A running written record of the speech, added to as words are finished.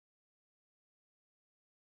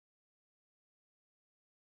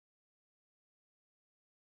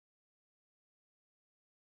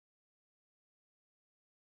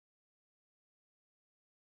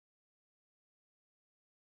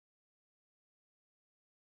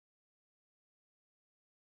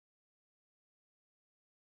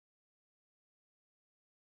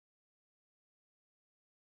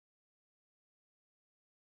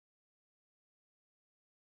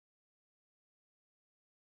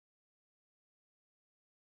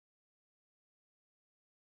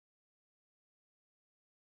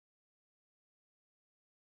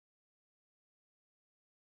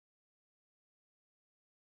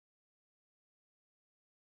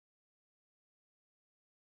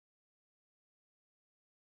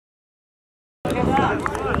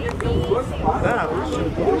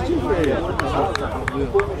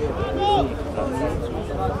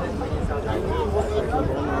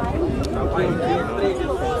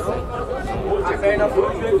A perna foi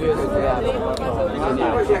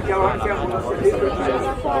aquela hora que a mão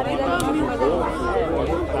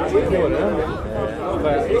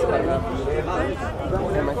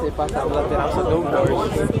mas você passar o lateral, você deu um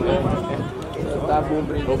corte. Tá bom,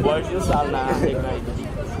 o Borges usava na recaída.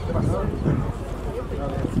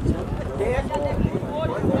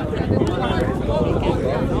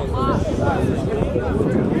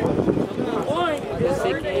 Eu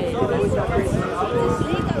sei que é.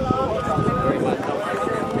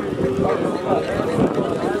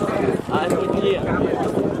 Ah, bom dia.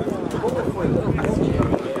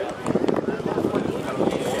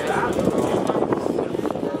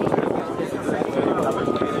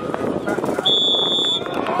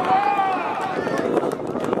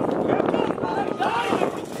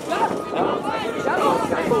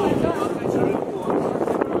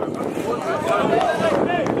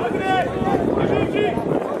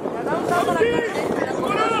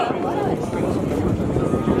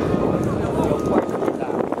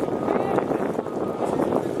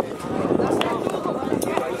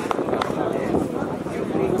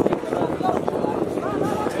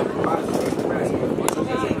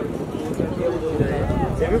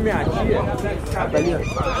 Você viu minha tia? Tá ali.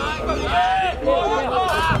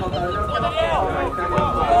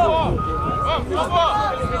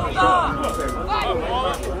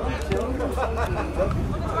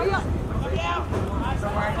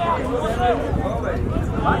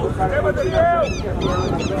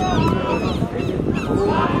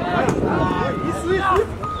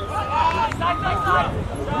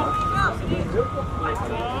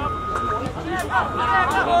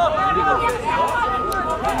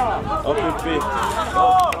 Ó o Pepe.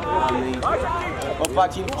 Ó o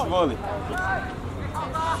patinho de futebol.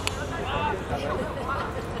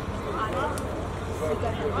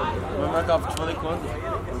 Vai marcar o futebol aí quando?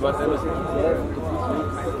 Batendo assim.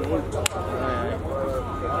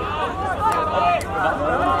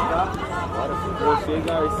 Você,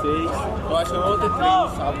 Garcês. Eu acho que eu vou ter 3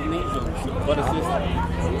 sábado, nem jogo. Bora sexta.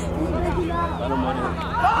 Para o Moreno.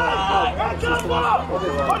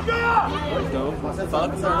 Pode ganhar! Então, fala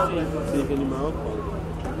com o Sérgio, se animal, pô.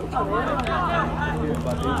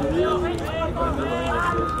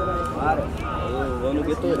 Para, eu vou no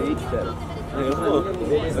Gatorade, cara. Eu vou.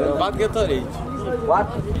 4 Gatorade.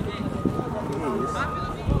 4? Que isso?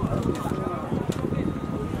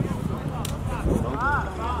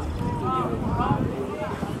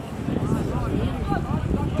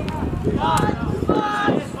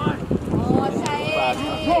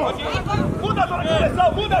 Muda a zona de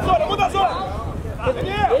direção, muda a zona, muda a zona!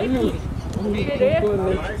 Pinheiro!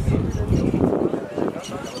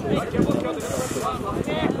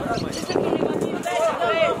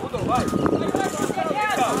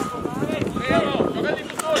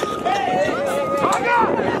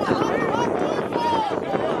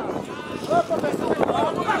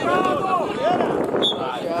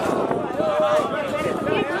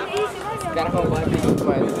 Os caras vão lá e tem muito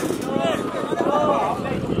mais.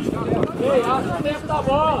 Ei, acha o tempo da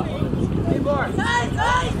bola! Sai,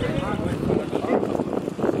 sai!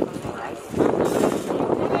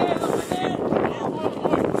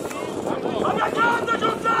 Sobe a casa,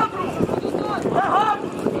 João Sandro! É rápido!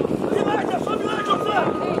 Milagre, sobe lá, João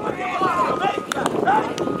Sandro! Vem!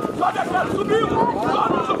 Sobe a casa, subiu!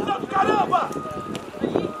 Sobe, João Sandro, caramba!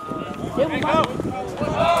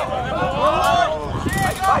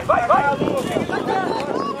 Vai, vai, vai!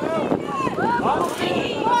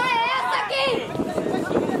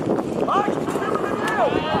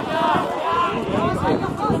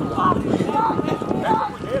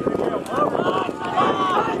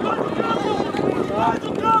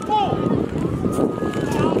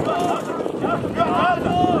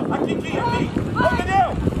 Aqui, aqui! Ô,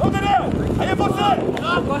 Daniel! Ô, Daniel! Aí é você!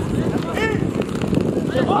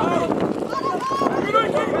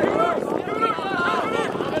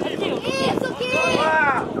 Isso, que!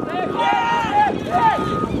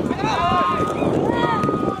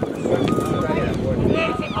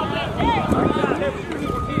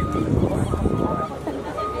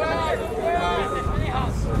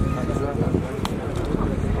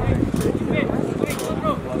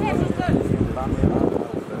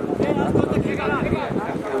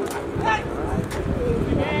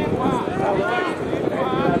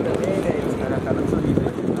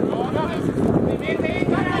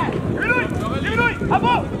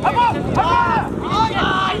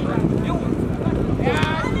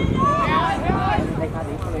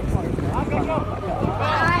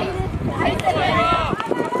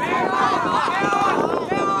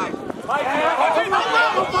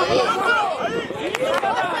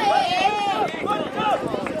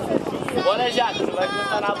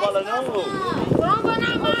 bola não, ô. Tromba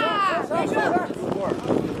na mão!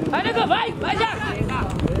 Vai, nego, vai já!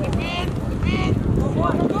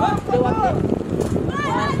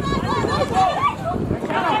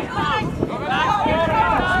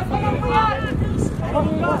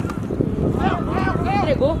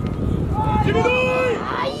 Entregou. Diminui!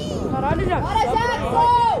 Caralho, já. Bora,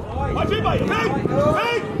 Jackson! Pode ir, Bahia.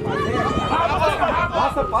 Vem!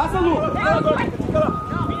 Passa, Lu.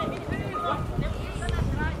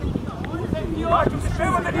 Bate o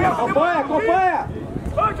sistema, Daniel. Acompanha.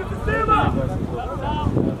 Bate o sistema.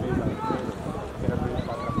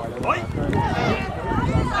 Oi.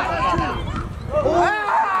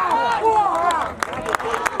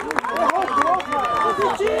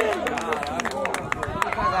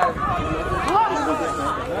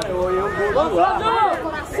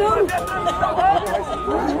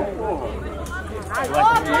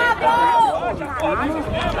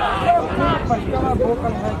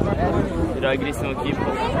 Virou a agressão aqui, pô.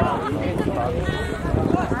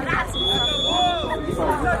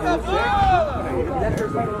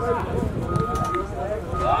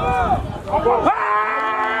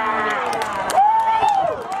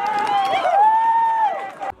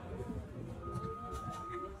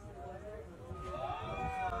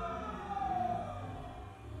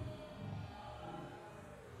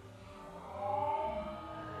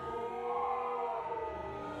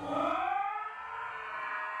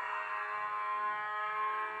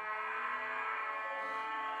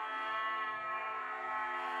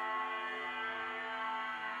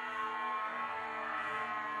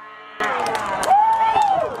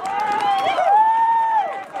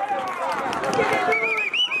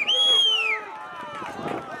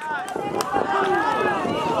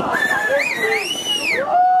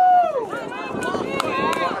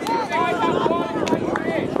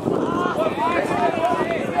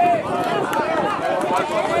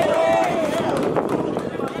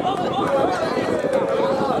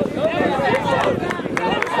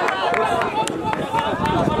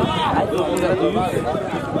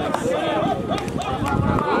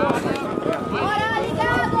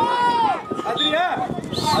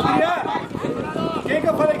 Quem que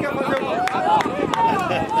eu falei que ia fazer o gol?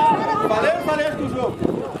 Falei ou não falei antes do jogo?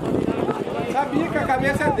 Sabia que a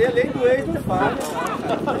cabeça é dele, nem do ex não fala.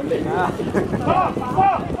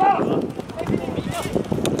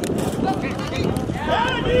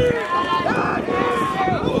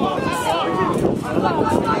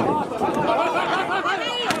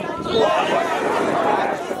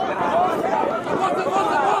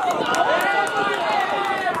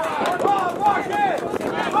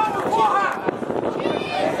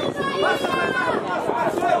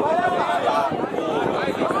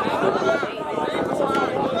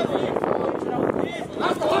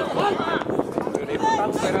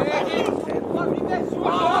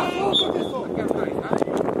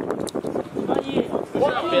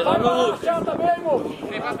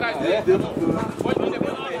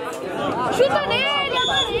 Chuta nele,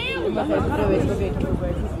 amarelo!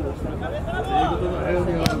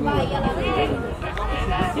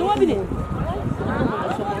 Tem um menino.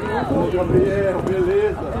 Ô, Gabriel,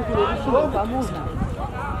 beleza. Vamos.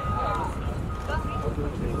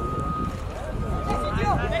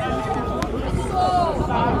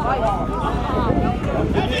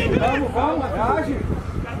 Vamos, reage.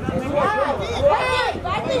 Vai,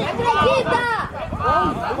 acredita!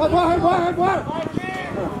 Vai embora.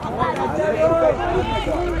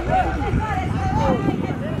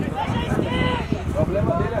 O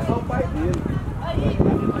problema dele é só o pai dele.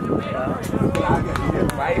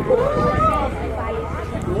 Vai.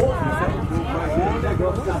 Mas ele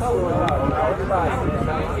negócio que você falou, na hora de baixo.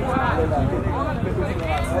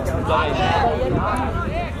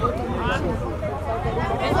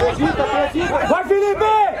 Acredita. Vai,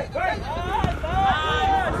 Felipe!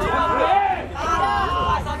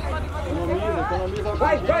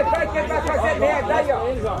 Vai, que ele vai fazer merda aí, ó.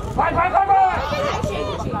 Vai!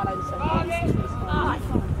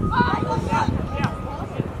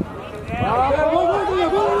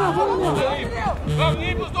 Vamos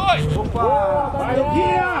limpo os dois! Opa! Vai,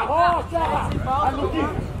 Luquinha! Vai, Luquinha!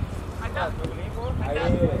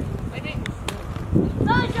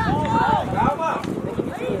 Calma!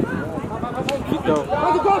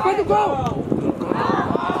 Faz o gol!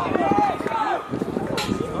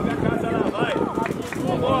 Sobe a casa lá, vai!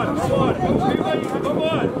 Vambora!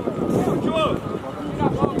 Vambora! Jogo!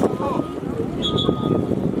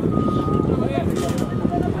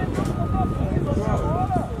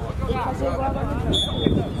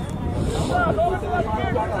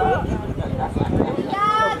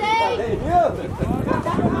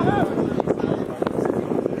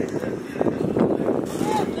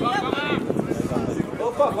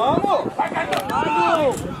 vamos! Vai,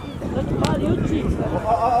 Gabriel! Pariu, tio.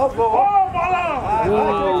 Ó, gol! Ô, bolão!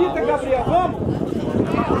 Acredita, Gabriel, vamos!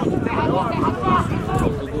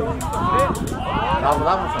 Vamos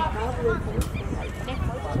lá,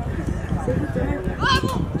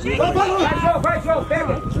 Vai, João,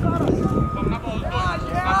 pega!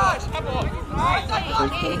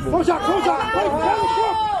 Vamos já! Vai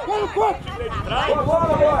no corpo! Boa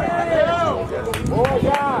bola, boy! Boa,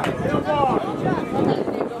 já!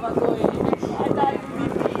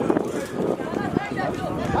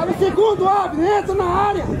 Tá no segundo, Alves! Entra na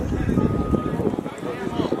área!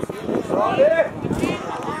 Sobe!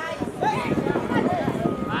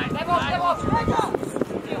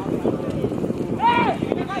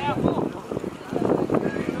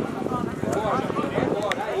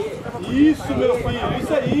 Isso, meu filho,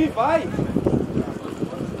 isso aí, vai!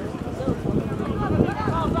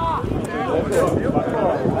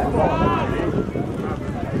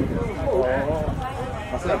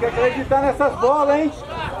 Você tem que acreditar nessas bolas, hein?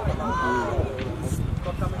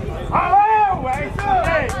 Alô, é isso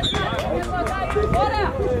aí!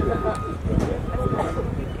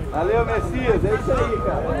 Valeu, Messias, é isso aí,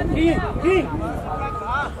 cara. Kim!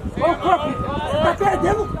 Vamos, corpo! Tá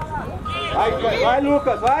perdendo! Vai,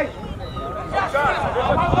 Lucas, vai!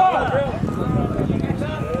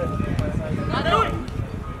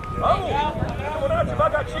 Vamos!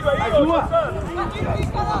 Devagatinho aí, mais uma!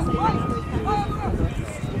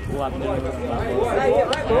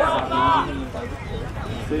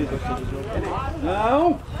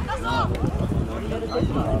 Não!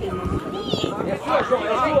 É sua,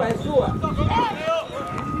 João, é sua!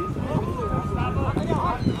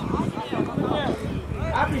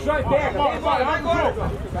 Abre, João, e pega! Vem agora, vai agora!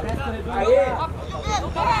 Aê!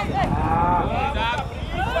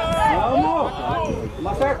 Vamos!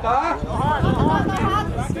 Vamos acertar! Cala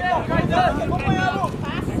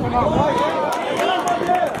minha boca, essa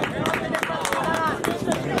merda.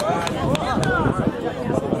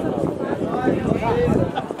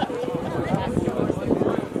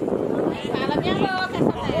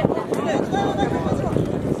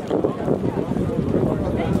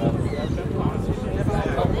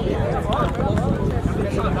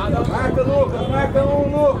 Marca, Lucas, marca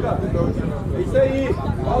Lucas. É isso aí,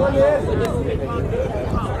 bola nele.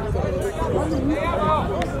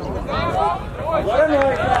 Agora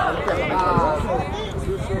não, cara.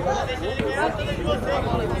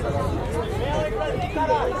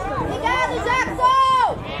 Obrigado,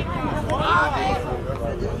 Jackson! Opa!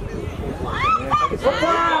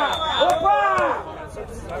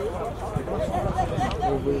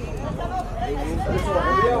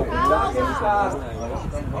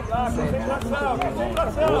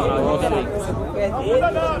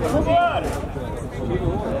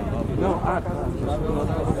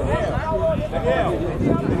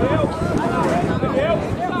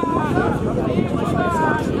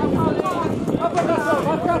 Não,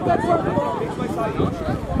 vai ficar até quando? Vai sair.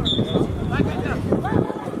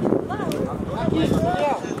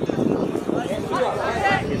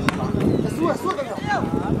 É sua, Daniel.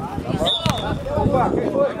 Opa, quem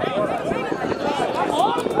foi?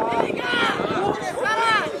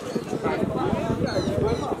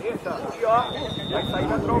 Vai sair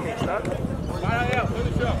naturalmente, tá? Vai, Ariel, foi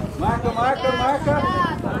no chão. Marca.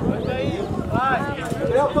 Vai.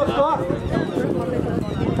 Eu tô só.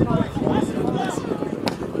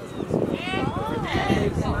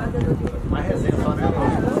 Mais resenha só, né?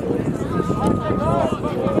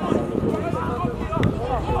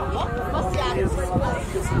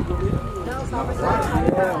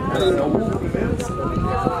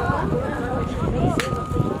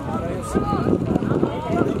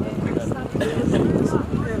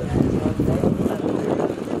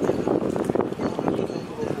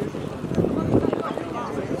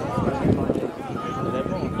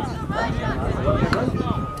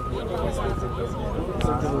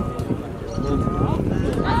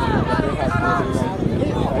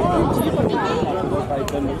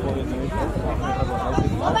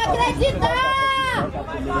 Não vai acreditar!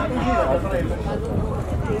 Boa,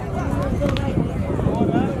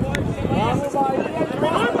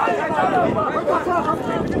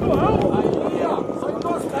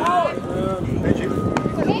 Vitinho.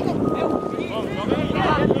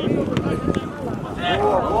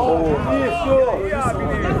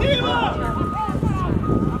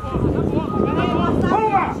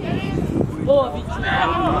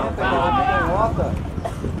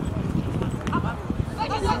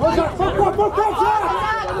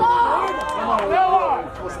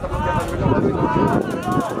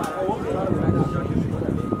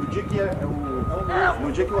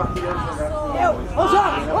 No dia que o artilheiro jogar. Ô,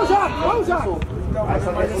 Jaco!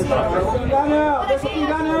 Deixa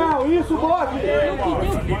pingar não, isso, bote!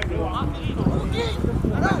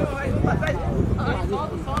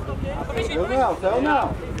 Saiu não.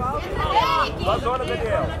 Boa zona,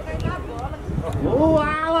 Daniel. Boa,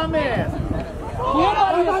 Almeida! Boa,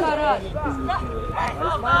 Bahia, caralho!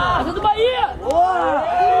 Casa do Bahia! Boa!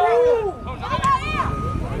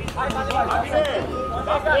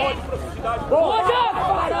 Boa, Jaco,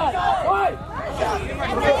 caralho! Vai!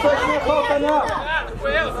 Professor, não falta não!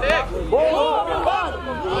 Foi eu, segue! Boa, bombado!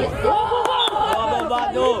 Boa,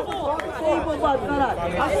 bombado! Boa, bombado, caralho!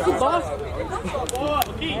 Acho que bosta! Boa,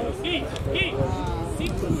 Kim!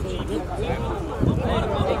 5 minutinhos.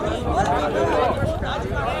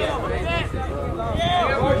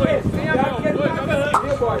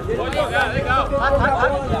 Pode jogar, legal.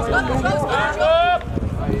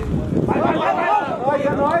 Vai! É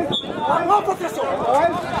nóis! Alô, professor!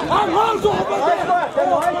 Alô, João! É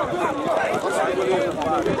nóis!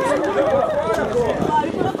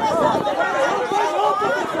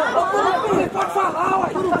 Pode falar, ué!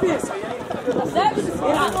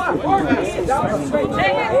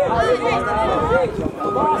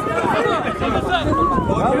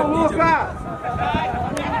 Vamos, Lucas!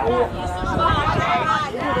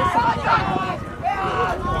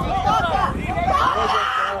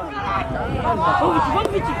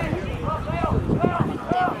 Vamos, Vitinho!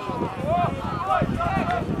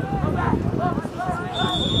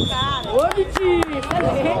 Ô, Vitinho!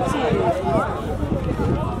 Excelente!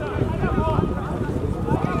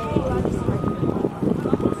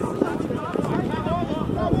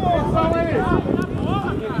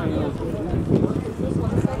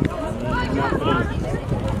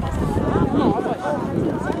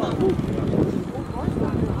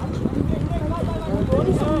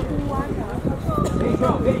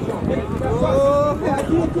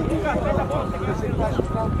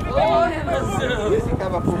 Esse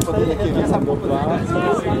cara a culpa dele aqui, essa culpa dele.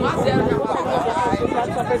 1 a 0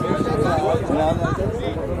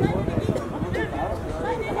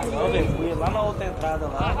 lá na outra entrada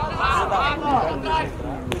lá.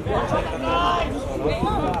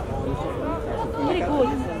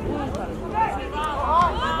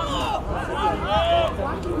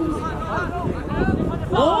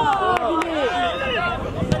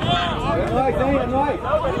 É nóis!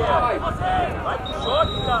 Vai pro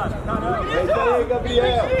choque, cara. Caramba. É isso aí,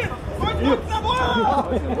 Gabriel!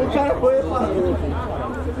 O cara foi lá.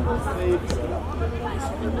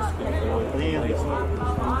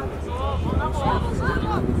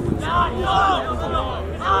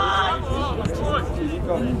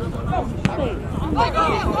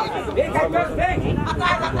 Vem!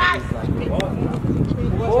 Atrás!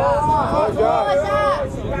 Boa,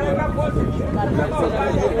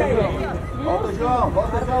 volta, João!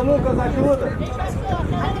 Volta, João Lucas, ajuda!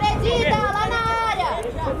 Acredita, lá na área!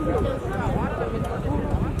 Tá,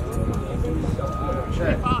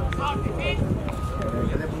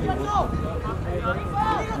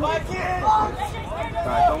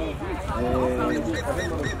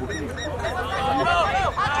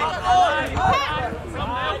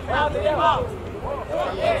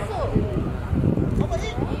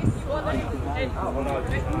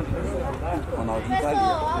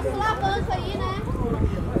 Pessoal, oscila a banca aí, né?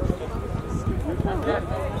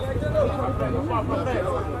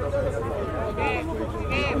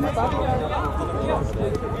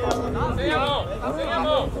 Sem a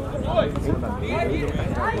mão! Dois!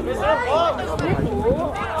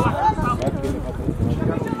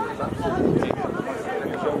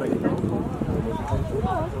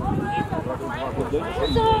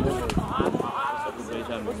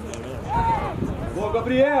 Boa,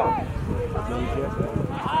 Gabriel!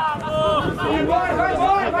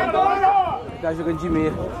 Vai embora! Tá jogando de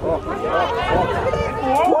meia. Não,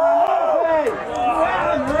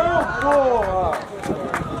 porra!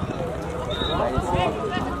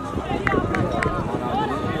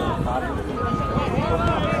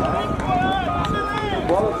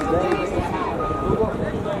 Bola de 10.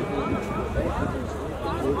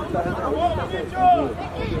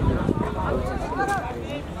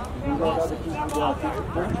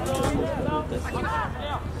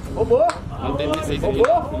 Roubou? Não tem vocês aqui.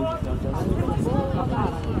 Roubou?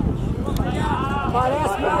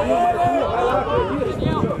 Parece pra ele! Vai lá,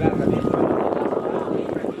 acredita.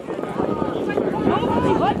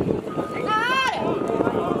 Vai! Na área!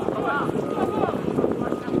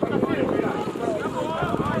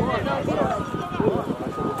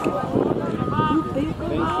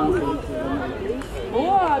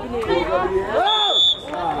 Boa, Abner!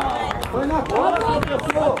 Foi na bola,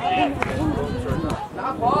 professor! Na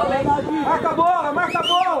bola, hein? Marca a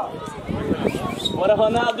bola! Bora,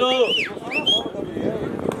 Ronaldo!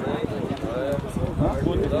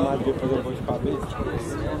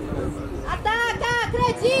 Ataca!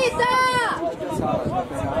 Acredita!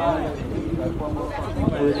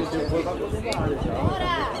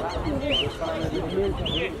 Bora!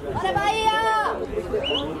 Bora, Bahia!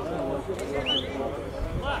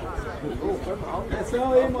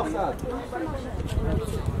 Atenção aí, moçada.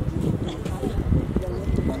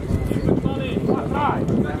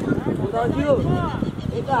 Ronaldinho!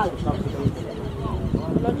 Obrigado!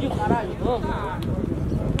 Ronaldinho, caralho, vamos!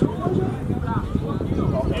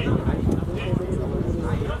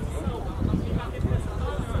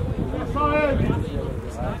 Só ele.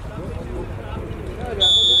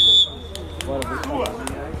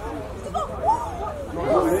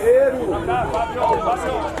 Goleiro.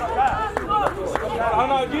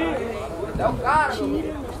 Ronaldinho. É o cara.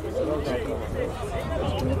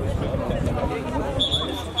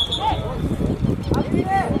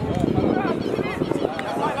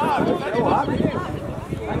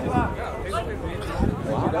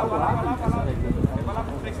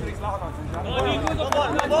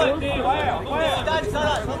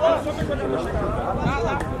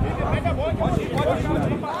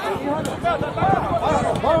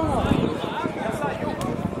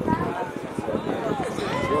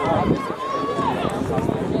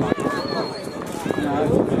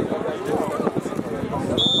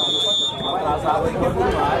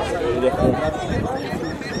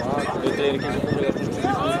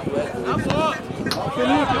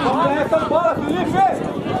 Felipe, vamos ganhar essa bola, Felipe!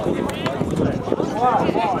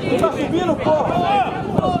 Você tá subindo, porra!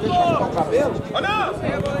 O cabelo? Olha!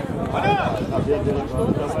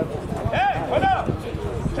 Ei, olha!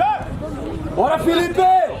 Chega! Bora, Felipe!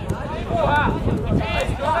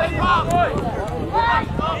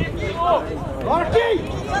 Bora, Kim!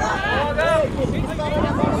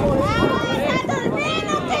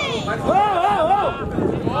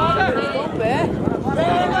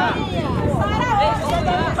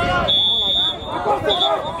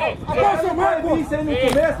 Aposta mais, isso aí no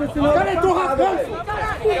começo, senão... O cara entrou rasgando!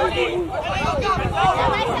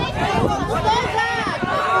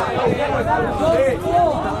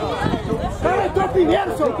 O cara entrou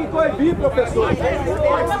Pinheiro, senhor! Tem que coibir, professor!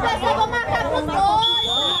 Professor, vou marcar com dois!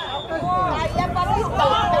 Aí é pra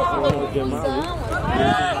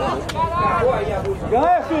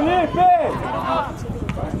Ganha, Felipe!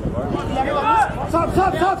 Sobe!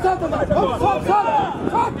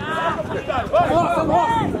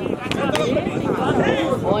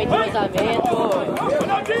 Bom entrosamento!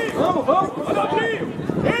 Vamos!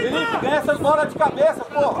 Felipe, ganha essas bolas de cabeça,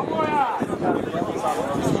 porra!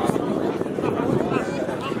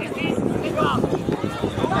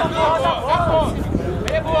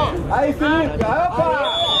 Aí, Felipe!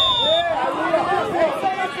 Opa!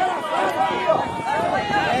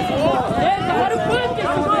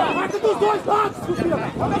 Marca dos dois lados, filho!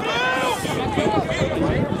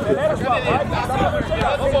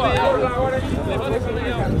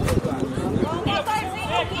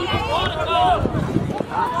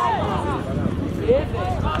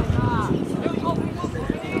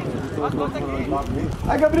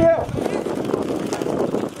 Aí, Gabriel!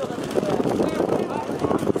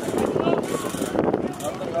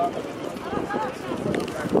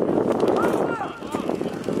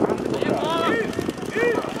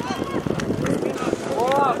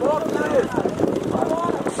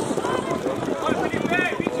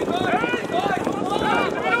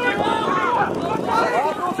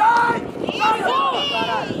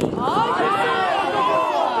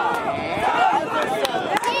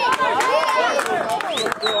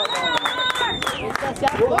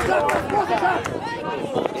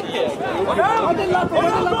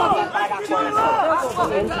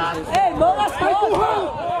 Ei, mão nas costas!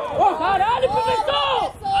 Ô, caralho,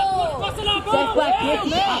 professor! Você foi aqui, esse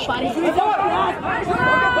rapaz.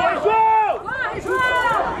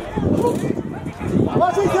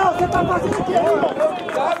 Ô, Gisel, você tá fazendo o quê?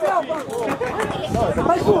 Você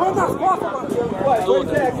tá empurrando as costas, mano.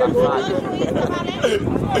 Pois é, que é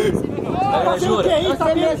tá fazendo o que aí? Tá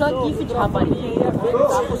mesmo aqui, filho de rapariga.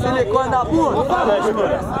 silicone da bunda?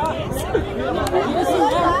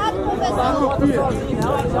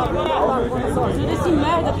 Tira esse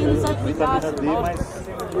merda aqui no certificado.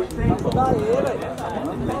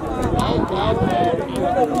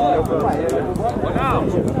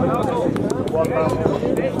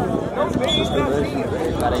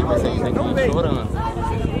 O cara aí vai sair daqui chorando.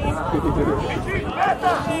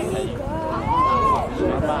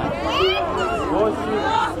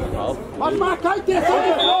 Pode marcar a intenção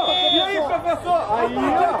de falta. E aí, professor? Aí,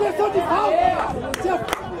 marcar a intenção de falta.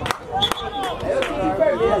 Eu tenho de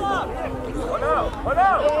firmeza.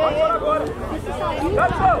 Olha, vai embora agora.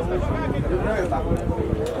 Jackson!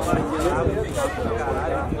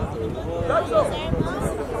 Jackson!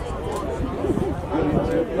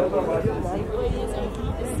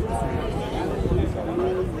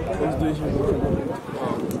 Os dois minutos.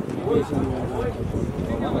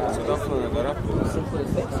 Você tá falando agora há pouco.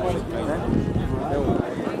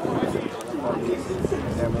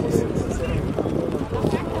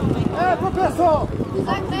 Professor!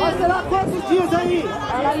 Vai ser lá quantos dias aí?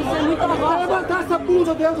 Isso é muito Vai levantar essa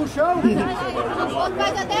bunda dentro do chão?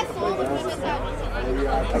 Faz até sombra, professor.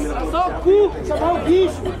 Só o cu, chamar o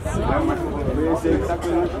bicho.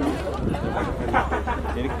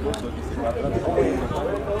 Ele que botou aqui, você vai atrás.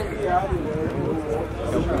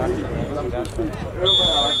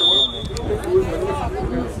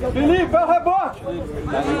 Felipe, é o rebote!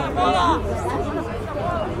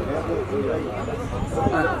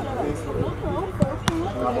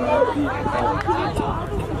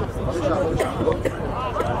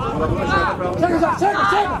 Chega já, chega,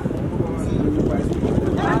 chega!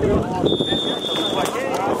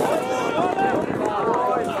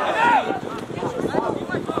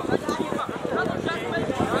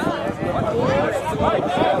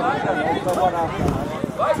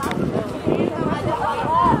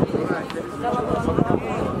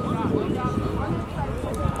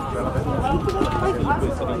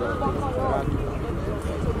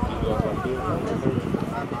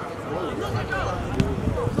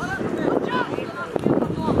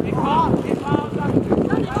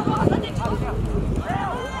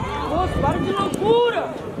 Para de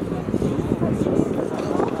loucura!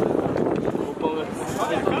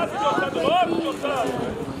 Olha a casa, Gustavo, logo, Gustavo!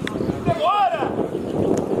 Demora!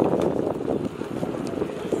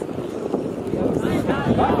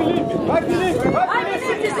 Vai, Felipe! Vai, Felipe! Vai, Felipe!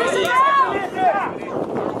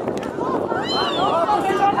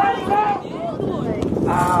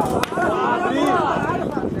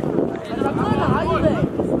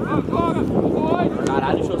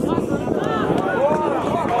 Caralho, deixa eu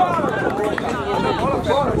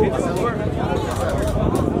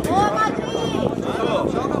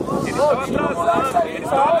Eles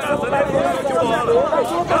estão atrasando a bola de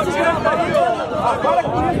bola. Não, tira daí, ó. Agora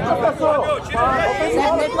com isso, professor!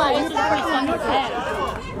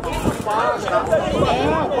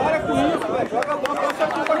 Para com isso, velho! Joga a bola pra você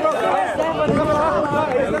pra jogar!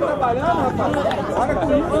 Ele tá trabalhando, rapaz! Para com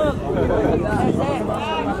isso!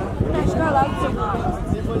 Tá escalado, seu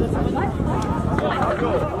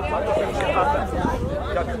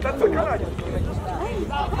Já viu que tá de sacanagem?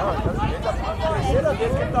 Terceira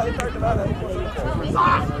vez que ele tá retardado aí.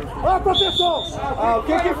 Ô, professor! O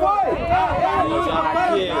que foi? Ai,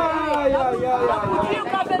 o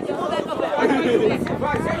cabelo de boneca, velho.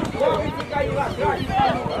 vai ser jogo e fica aí lá atrás!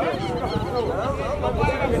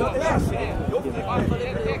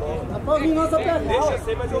 Tá pra vir nossa perna! Deixa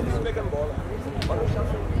ser, mas eu vi pegando bola.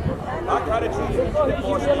 A cara de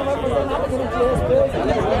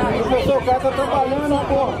Professor, o cara tá trabalhando,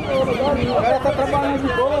 porra! O cara tá trabalhando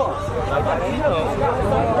de boa!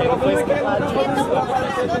 Ele foi escalado.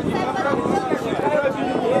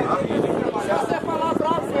 Se você falar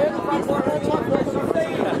bravo, ele vai correr de uma coisa.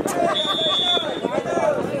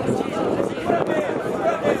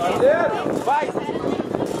 Vai!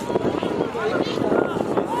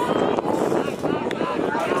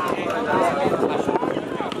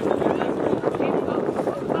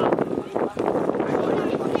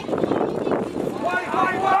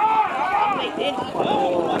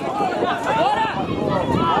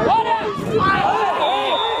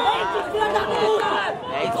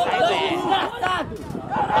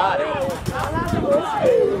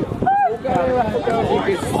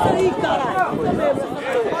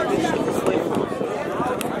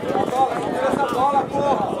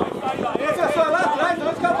 Professor, lá atrás,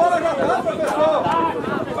 onde que a bola já tá, professor?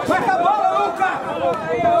 Vai com a bola, Lucas!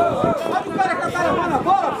 Olha o cara que tá levando a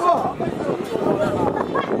bola, porra!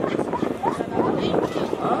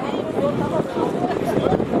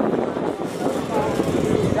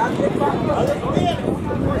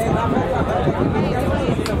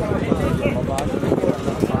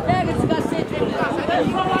 Pega esse cacete aí.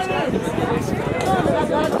 Mano, na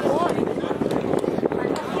cara de bola.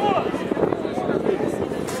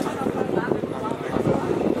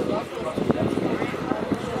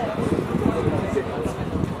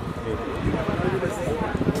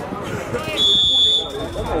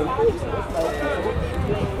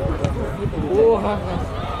 Porra,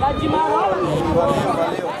 tá de marola.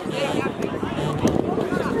 Valeu.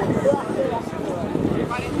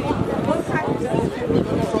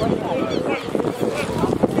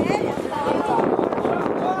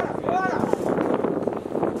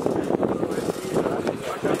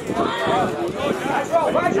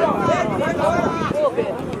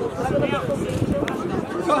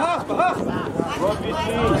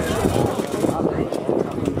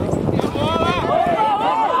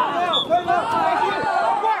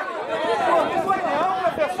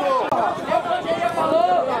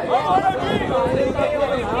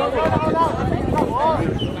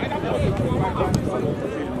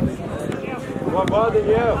 Boa bola,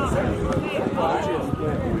 Daniel.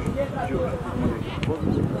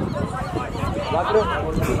 Ladrão.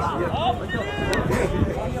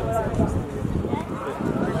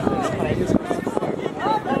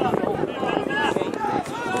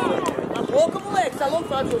 Tá louco, moleque? Tá louco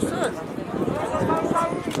pra o Santos?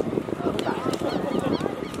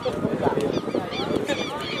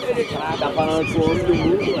 Tá falando com o homem do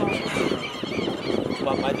mundo. O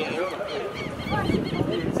papai do mundo.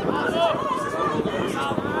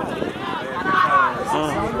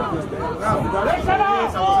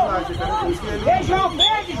 Ei, João,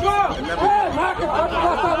 pede, João! Ei, marca, pode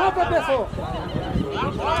botar lá pra pessoa.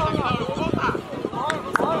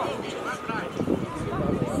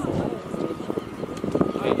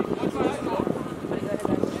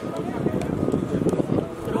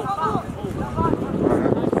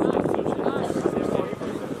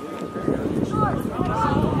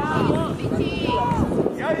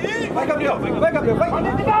 Vai, Gabriel, vai, Gabriel, vai!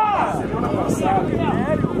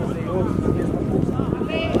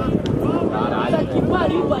 Caralho, que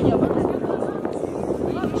pariu, Bahia.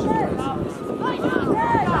 Vai,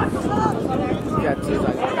 Leonardo!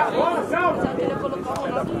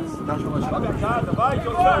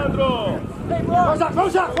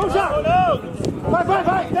 Vamos já! Vai!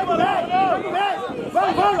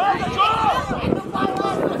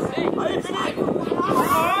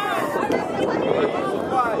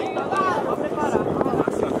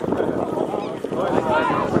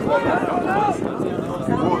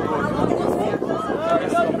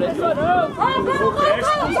 Tamo bem!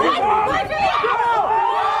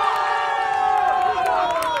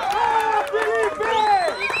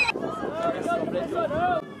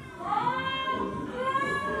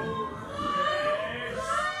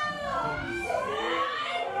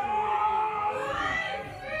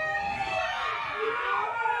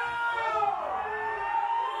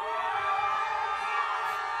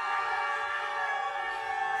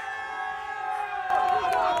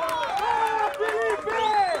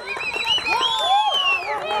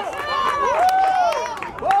 Vai!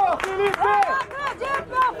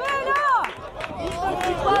 Aí,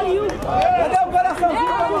 Felipe! Cadê o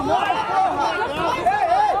coraçãozinho pra mamãe, porra?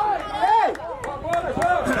 Ei!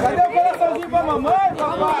 Cadê o coraçãozinho pra mamãe,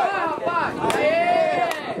 papai?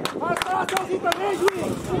 Faz coraçãozinho também, Gui!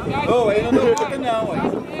 Ô, aí não deu conta não, ué.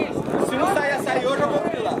 Se não sair hoje eu vou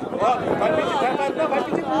vir lá. Ó, vai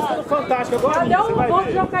pedir música no Fantástico agora. Cadê o ponto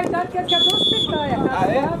de João Caetano que ele quer duas picanhas? Ah,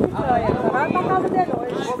 é? Vai pra casa dele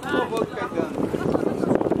hoje. Vou do Caetano.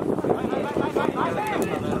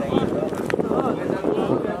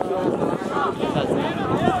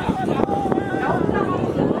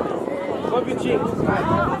 Ô, Vitinho.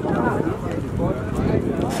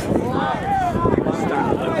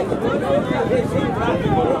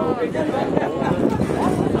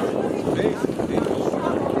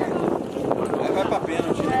 Vai pra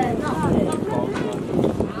pênalti.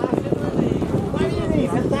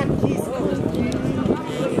 Você tá aqui,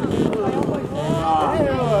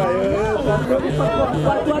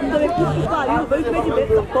 Vai doar também, puta que pariu, veio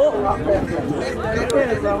impedimento essa porra.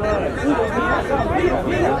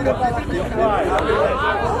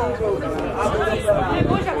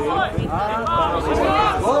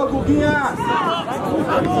 Ô, Guguinha!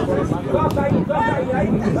 Toca aí.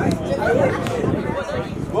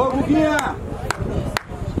 Ô, Guguinha!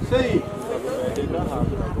 Isso aí.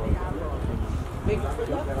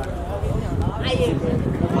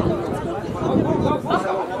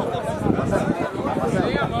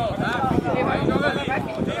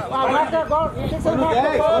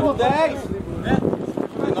 Vamos 10.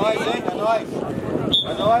 É nóis, hein? É nóis.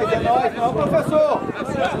 Não, professor.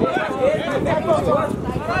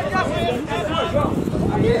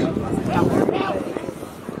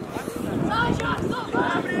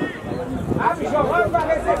 Abre, João, vamos pra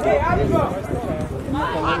receber. Abre, João.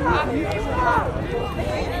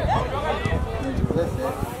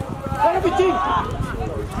 Bora, Vitinho.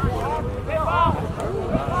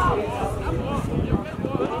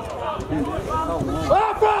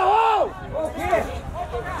 Opa! O quê?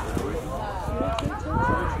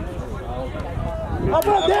 A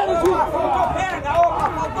bandeira, Gil! Faltou perna!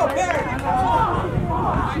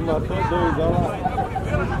 Se matou dois, olha lá.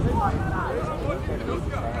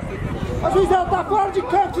 A Gisele tá fora de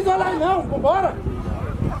campo, não precisa lá não, vambora!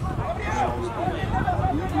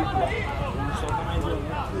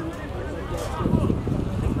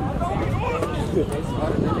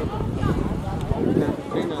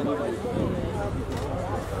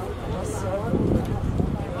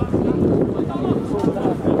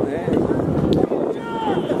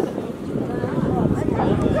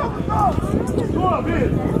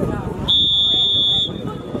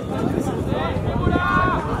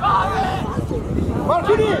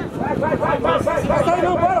 sai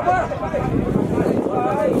não, bora, bora!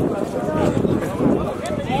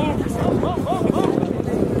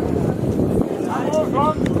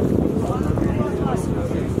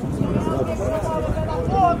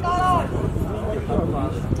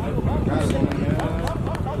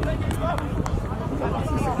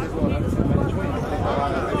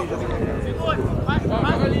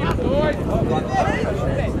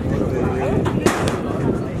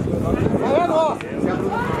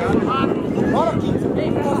 Bora aqui,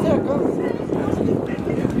 tá cercando.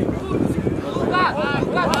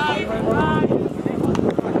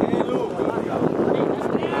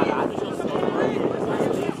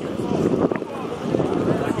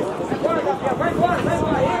 Vai embora, vai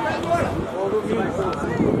embora.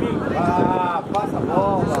 Ah, passa a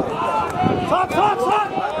bola. Sobe, sobe,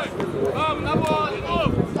 sobe. Vamos, na bola, de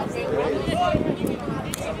novo.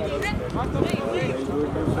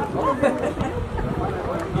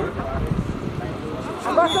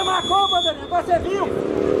 Agora você marcou, bandeirinha, agora você viu.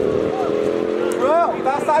 João,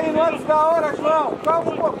 tá saindo antes da hora, João.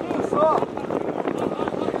 Calma um pouquinho só.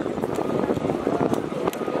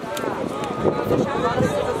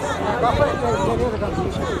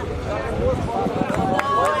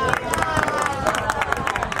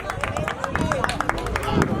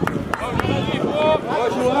 Ô,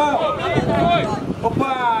 João.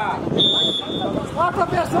 Opa! Marca a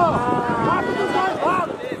pessoa. Marca dos dois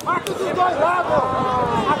lados. Marca dos dois lados.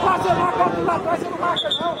 Agora você marca aqui lá atrás, você não marca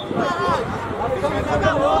não.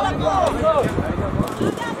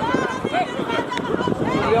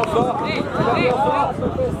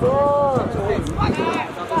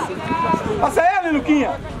 Passa ele,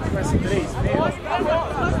 Luquinha.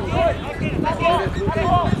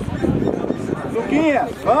 Luquinha,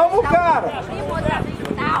 vamos, cara.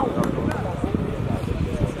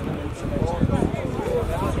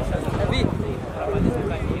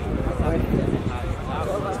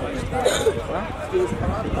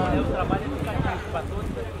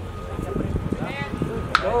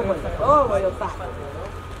 Ô, eu tá.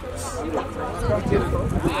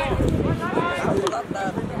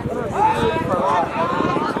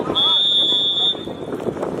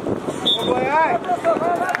 Ô, Goiás.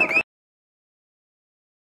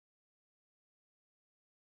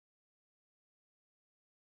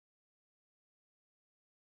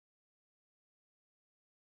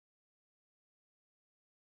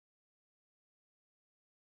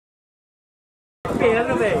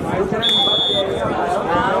 Pinheiro, velho.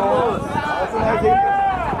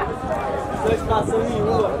 Dois passou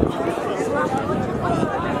nenhum,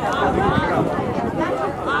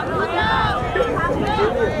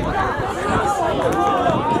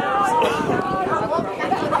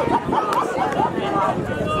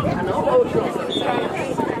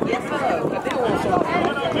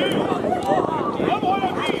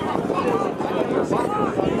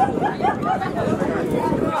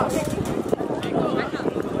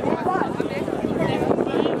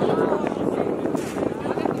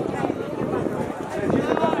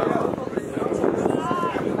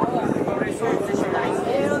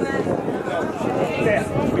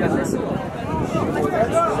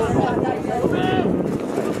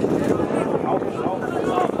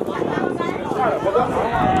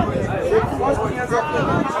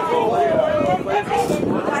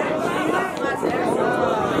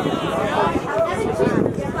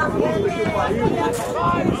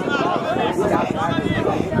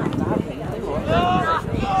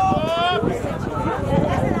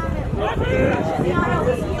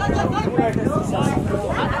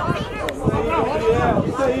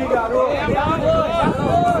 Isso aí, garoto.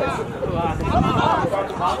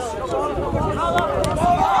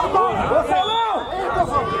 Você não!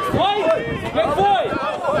 Oi! Quem foi?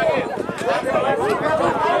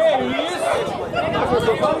 Que isso?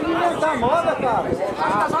 Você pode inventar moda, cara.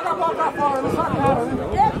 Ah, joga a bola pra fora, não sua cara, né?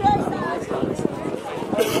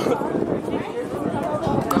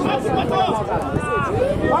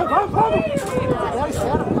 Vai, vai, vai!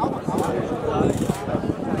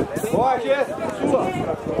 Boa, Jéssica, sua!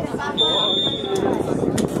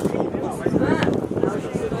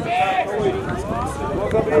 Boa,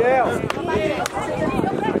 Gabriel!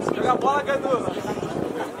 Joga a bola, Cadu!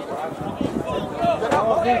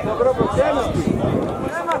 Sobrou você, meu filho?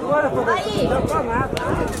 Não, agora, professor! Não dá nada!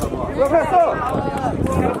 Professor!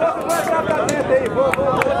 Eu vou entrar pra dentro aí, vou.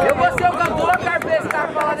 Eu vou ser o cantor, quero ver esse cara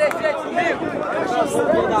falar desse jeito comigo.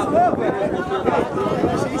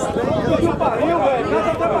 Que pariu, velho! Nós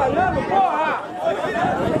estamos trabalhando, porra!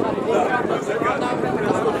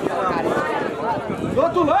 Do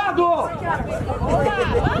outro lado!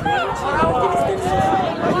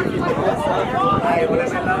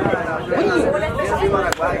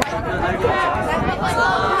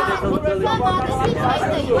 Ô,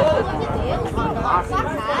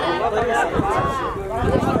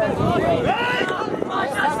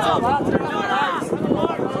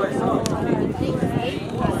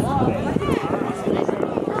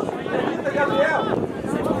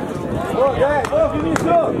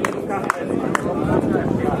 Vinícius!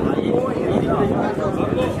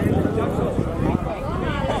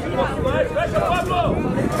 Fecha, Pablo!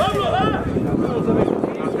 Pablo, lá!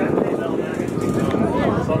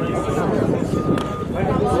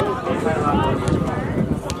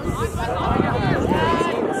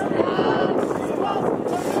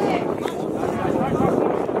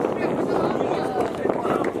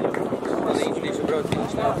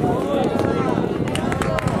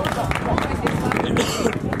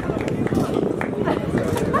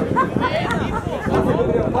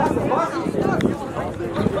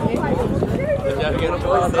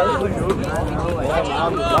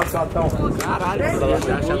 Caralho,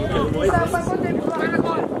 você achando que eu vou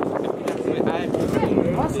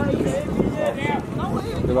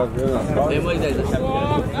tem uma ideia da chave.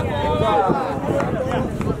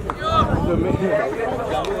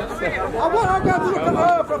 A moral que eu digo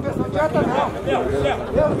não, professor, não adianta não.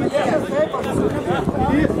 Eu me sei, professor.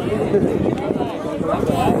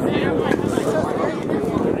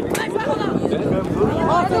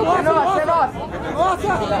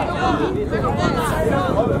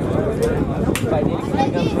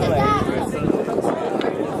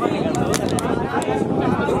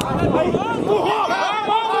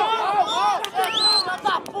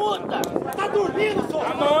 Tá dormindo, só?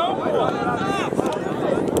 Não,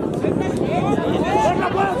 Pega a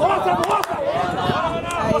bola, moça!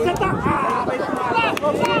 Você tá...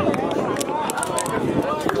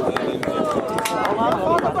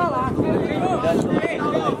 Volta pra lá.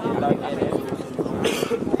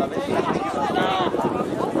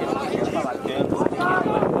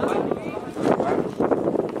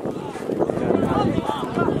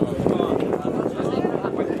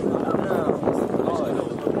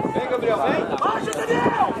 Vem, Gabriel, vem! Marcha,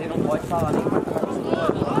 Daniel! Você não pode falar nem pra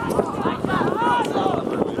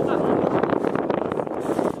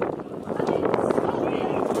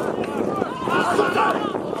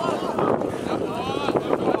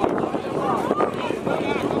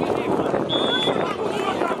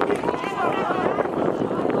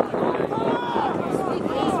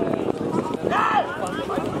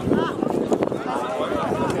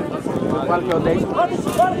qual que eu deixo?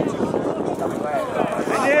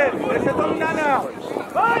 Pinheiro, não deixa eu dominar não.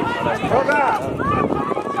 Vai jogar.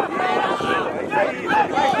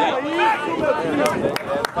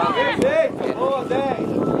 Perfeito. Boa,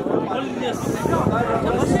 10.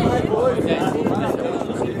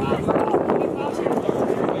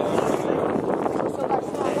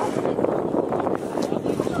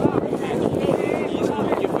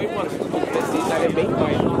 É bem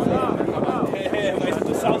mas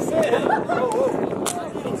do salseiro.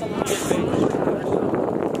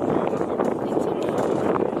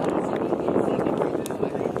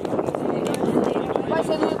 Mas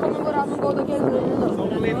você não ia comemorar no gol daquele goleiro, não.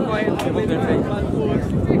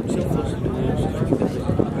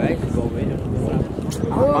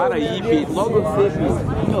 Para aí, Pi. Logo você, Pi.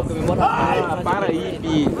 Para aí,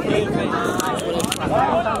 Pi.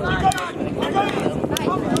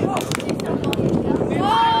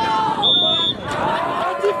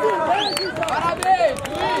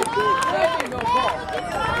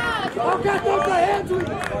 Olha o cartão pra ele, Juiz.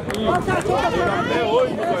 Olha o cartão pra ele. Até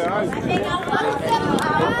hoje no Goiás.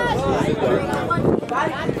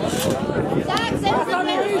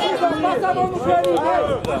 Passa a mão no joelho dele.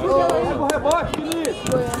 Ajuda aí pro rebote,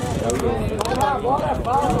 Vinícius. Agora é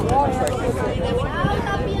fala, agora.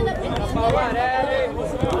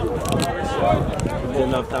 O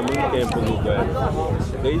 19 tá há muito tempo no Goiás.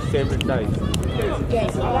 Desde sempre que tá aí.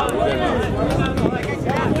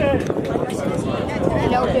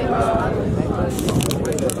 Ele é o quê?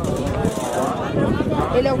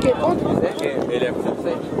 Ele é o quê? Ponto? Ele é ponto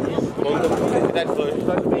da possibilidade de hoje,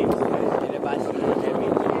 só que bem. Ele é baixinho,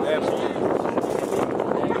 é bom.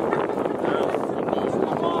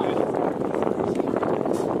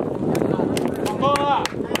 Boa!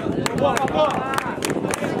 Boa, boa!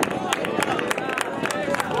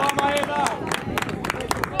 Boa, Maeda!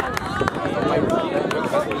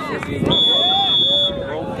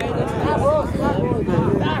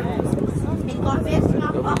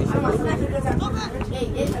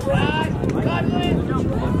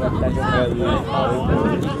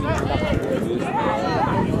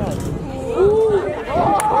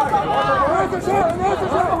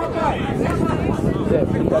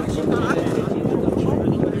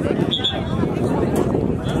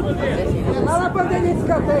 Fala pra ele de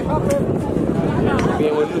escanteio, fala pra ele.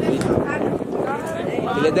 Ganhou o ano do vídeo.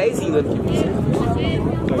 Ele é 10 ano que vem.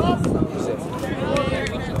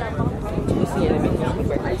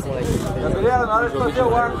 Gabriela, na hora de fazer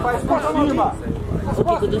o arco, faz por cima.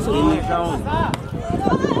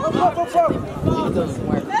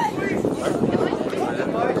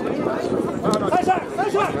 Vai, já! Vai,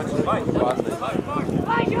 já! Vai!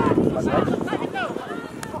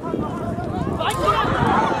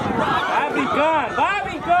 Vai brincando, vai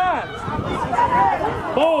brincando!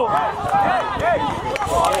 Boa!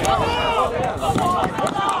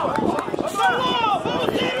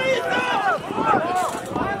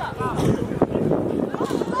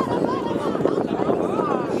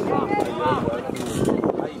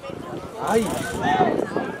 Ai!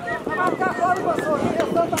 Vai marcar fora o pastor, a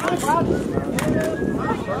questão tá marcada.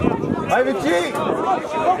 Vai, Vitinho!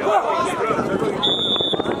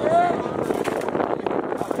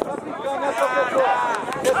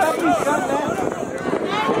 Você tá brincando, né?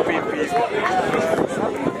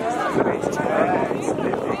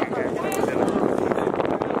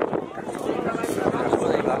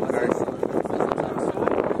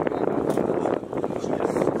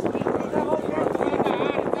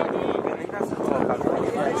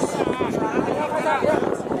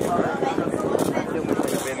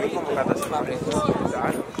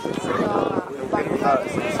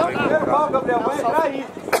 Gabriel, vai entrar aí.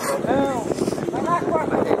 Não. Vai lá,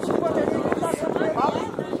 corta.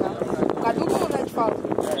 Cadê o gol, né, de fala?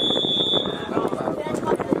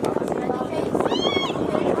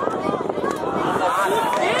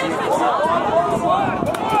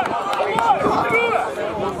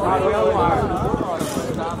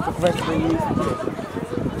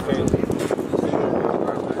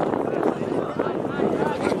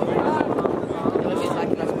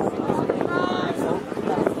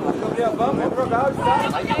 Vamos jogar o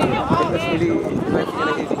estado. Ele vai ficar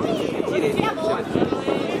naquele direito.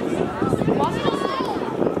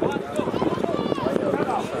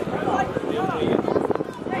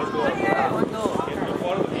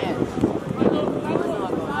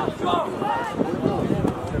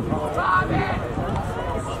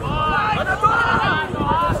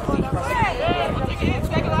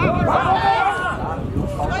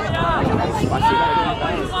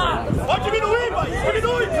 Pode diminuir, vai!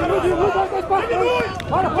 Diminui!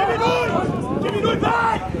 Diminui,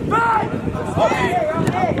 vai! Vai!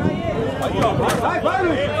 Vai,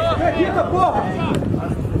 Luiz! Acredita, porra!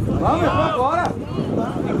 Vamos, agora!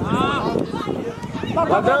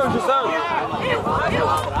 Padrão, Jussão!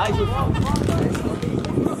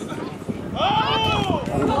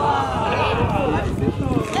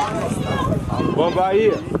 Bom,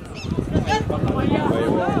 Bahia!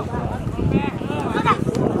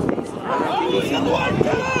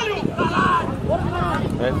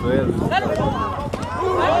 É, foi ele.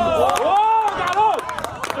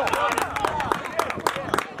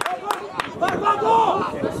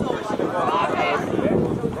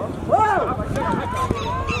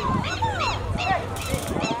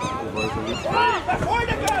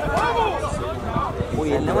 Pô,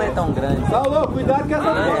 ele não é tão grande. Tá louco, cuidado que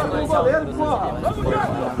essa bola do goleiro, porra!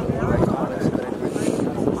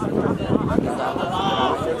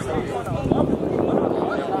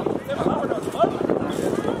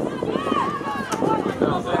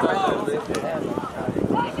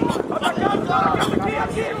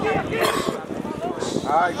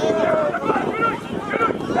 Ai,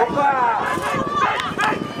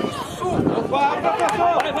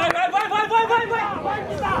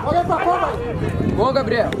 Olha pra fora! Bom,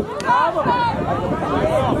 Gabriel.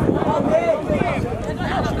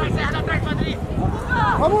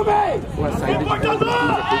 Vamos bem! Pô, a saída de bola do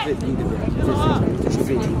 15 é linda, velho. 16,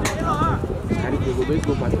 linda. Os caras pegou 2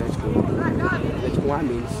 gols pro Atlético. Atlético 1 a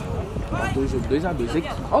menos. Matou o jogo 2 a 2 aqui.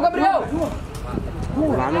 Ó o Gabriel!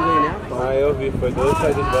 Lá não ganhei nem a bola. Ah, eu vi, foi 2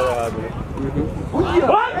 saídas de bola errado, né?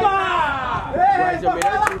 Opa! Mas é o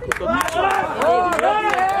melhor time que eu tô me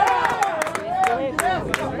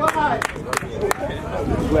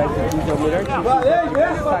O Edmo é o melhor time. Valeu,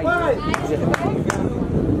 mesmo, papai!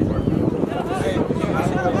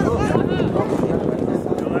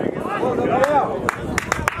 Ô, Gabriel!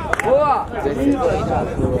 Boa!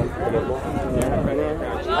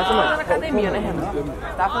 Mas, mano, tá na academia, né, Renato?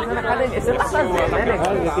 Tá fazendo academia. Você tá fazendo, né,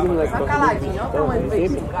 negão? Tá caladinho. Olha o tamanho do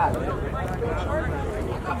peixe, cara.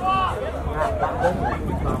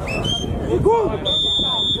 Segundo!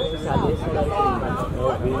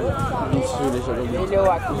 Vinícius Júnior jogou muito. Ele é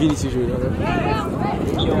o aqui. Vinícius Júnior, né?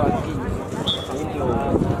 Ele é o aqui.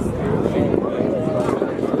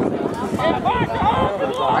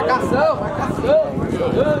 Marcação, marcação.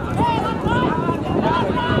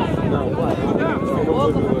 Não,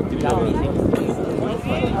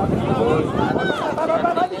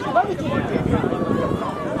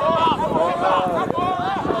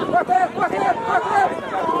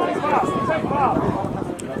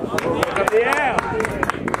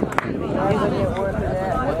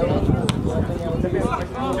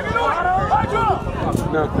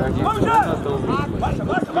 Não, cara, aqui não tá tão ruim.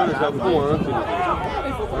 Mano, eu jogo com o Anthony.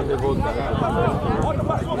 Vai revoltar.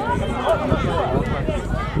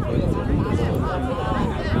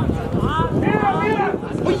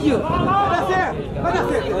 Vai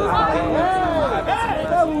descer!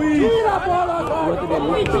 É Luiz! Tira a bola agora!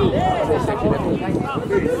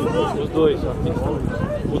 Os dois, ó.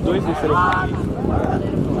 Os dois desceram aqui.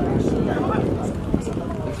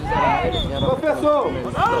 Professor! O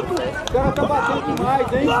cara tá batendo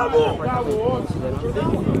demais, hein? Já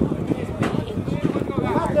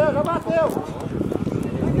bateu!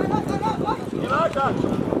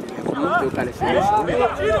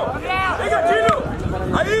 Gatilho!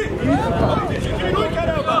 Aí! Diminui,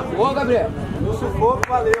 caramba! Ô, Gabriel! No sufoco,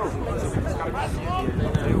 valeu!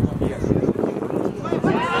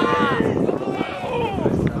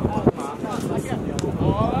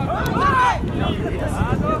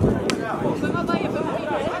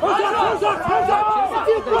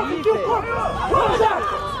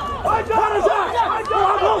 Vai, já!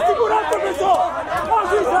 Vamos segurar, professor!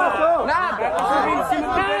 Nada! Tá subindo em cima,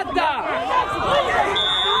 nada!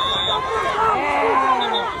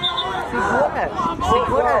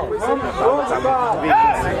 Segura! É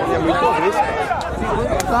muito risco.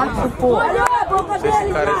 Segura, pô!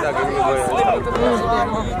 Esse cara é zagueiro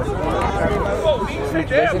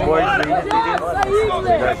do Goiânia. Se não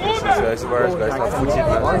tivesse esporte, se tivesse esporte, os caras estão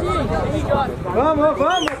fudidos. Vamos,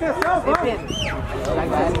 atenção, vamos!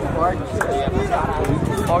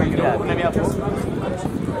 Olha o Grupo na minha boca.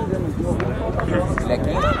 Ele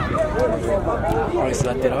aqui? Olha esse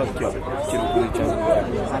lateral aqui, ó. Tira o Corinthians.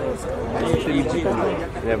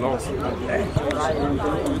 Ele é bom?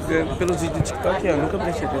 É. Pelos vídeos do TikTok, eu nunca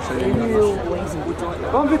prestei atenção nele.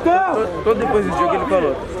 Vamos, Vitão! Todo depois do jogo ele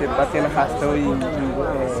falou, você batendo arrastão e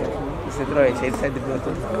centro-oeste, aí ele sai de boa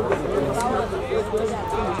todo.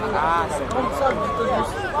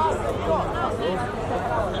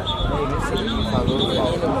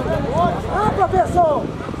 Ah, professor!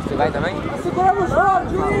 Você vai também? Segura no jogo,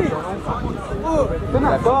 juiz! Tá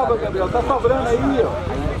na sobra, Gabriel, tá sobrando aí, ó.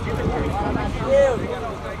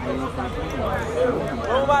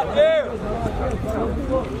 Vamos, Matheus!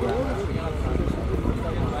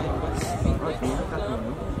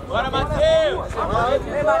 Bora, Matheus!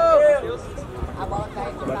 Vem, Matheus!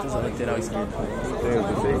 Bate essa lateral esquerda.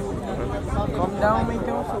 Como dá um meio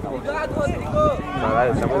um soco. Cuidado, Rodrigo!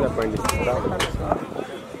 Caralho, tá muito da perna desse carro. Tá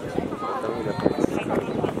muito da perna desse carro.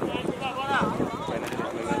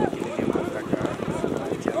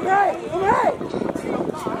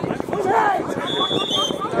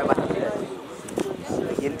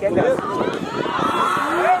 Ele quer graça.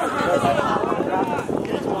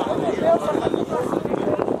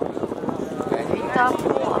 Eita,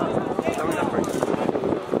 porra.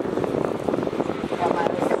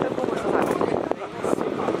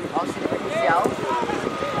 Auxílio policial.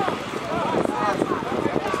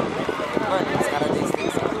 Mano, os caras desses têm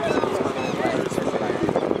sempre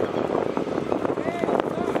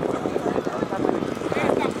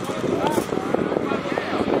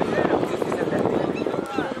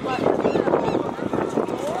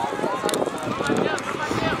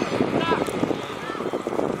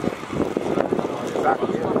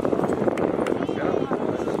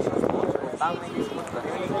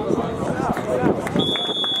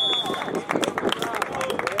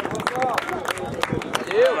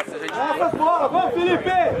Essas bolas, vamos, Felipe!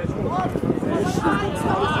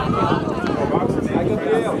 Vai,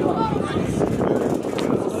 Gabriel!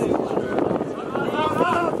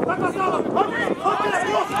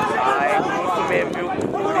 Isso mesmo, viu?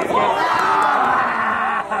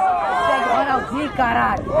 moralzinho,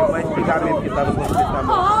 caralho. Não vai explicar mesmo que tava com esse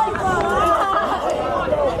tamanho.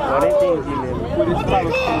 Agora eu entendi mesmo. Por isso que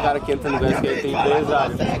falou que tem cara que entra no gás que ele tem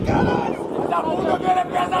empresário. Essa bunda dele é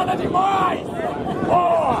pesada demais!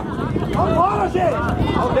 Porra! Vambora, gente!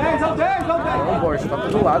 Ao 10, ao 10, ao 10! Vamos, Borges, tá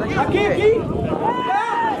do lado aqui. Aqui, aqui!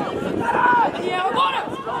 Daniel, bora!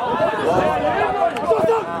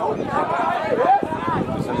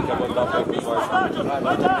 Você não quer botar o pé aqui, Borges?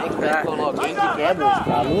 Coloca quem que quebra esse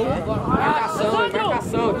cara.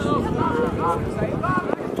 Marcação, tio.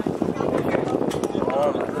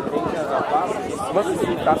 Vamos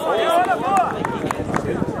ficar só isso.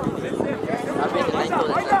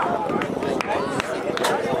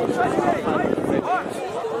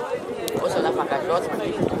 Você olhar pra cá, Jota?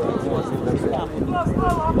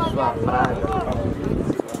 Sua praga.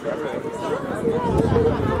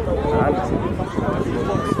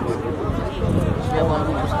 Minha mãe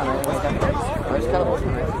não busca não, vai dar pra isso. Acho que ela busca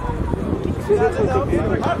não.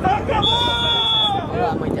 Olha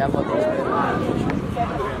lá, mãe, tem a avó dele esperando.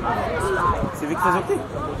 Você viu que fazer o quê?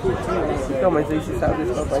 Então, mas aí você sabe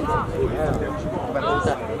desse papai. Vai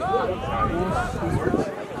contar.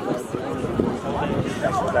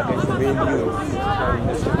 Da que juvenil.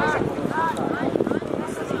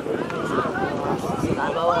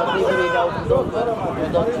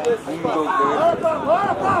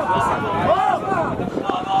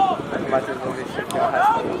 Mas vocês vão ver se eu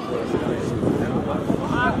arrasto.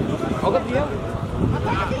 Olha o Gabriel.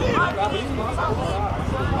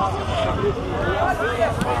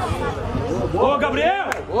 Ô, Gabriel!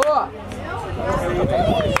 Boa!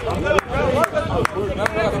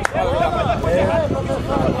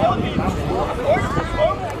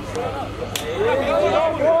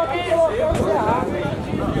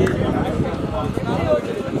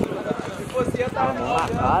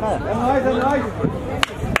 Cara, é nóis, é nóis.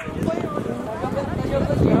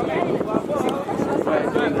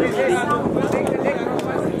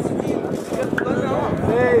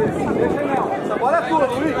 Deixa não, essa bola é tua,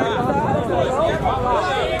 Luiz.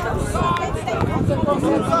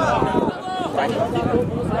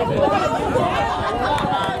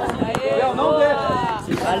 Não deixa.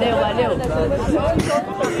 Valeu, valeu.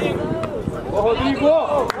 Ô, Rodrigo!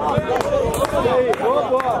 Aí, boa,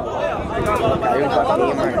 boa.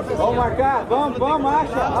 Vamos marcar, vamos,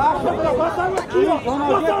 acha. Vamos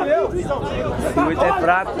na Deus. Muito é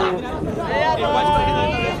fraco.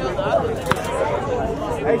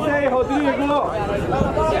 É isso aí, Rodrigo.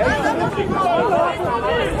 É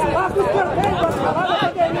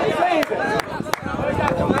isso aí.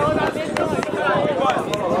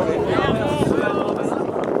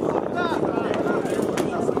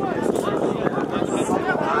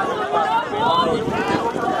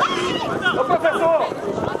 Ô, professor!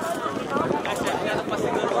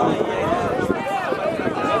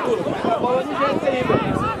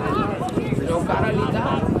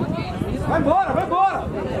 Vai embora!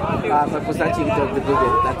 Ah, vai pro Satinho que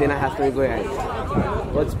tá tendo arrastão em Goiás.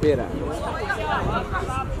 Pode esperar.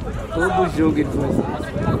 Todo jogo ele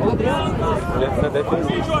faz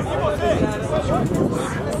isso.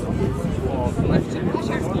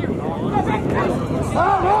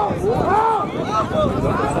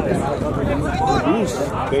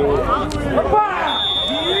 Opa!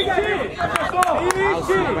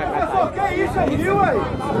 Professor, que isso aí, ué?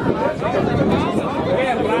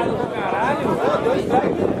 Quebrado do caralho.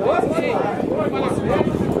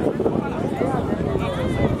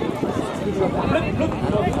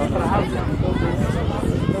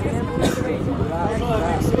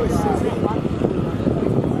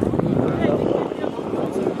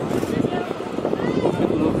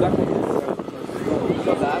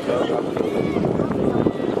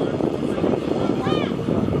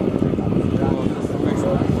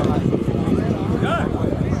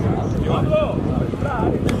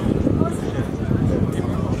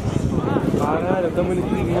 Caralho, estamos indo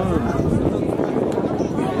brigando.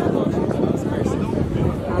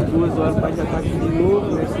 Às 2 horas o pai já tá aqui de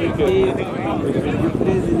novo, né? Sei que eu perdi o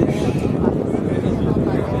presidente.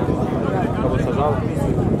 Acabou essas aulas?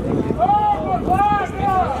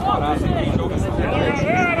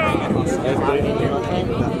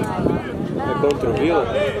 É contra o Vila?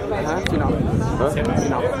 Aham, final.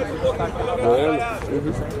 Final. Goiano?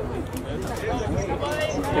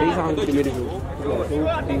 3-1 no primeiro jogo.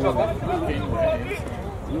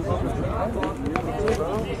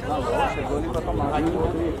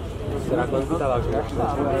 Será quando tá lá o jogo?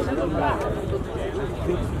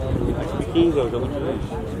 Acho que 15 é o jogo de hoje.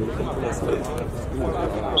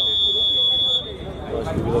 Eu acho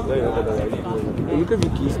que o Vila ganhou da galera. Eu nunca vi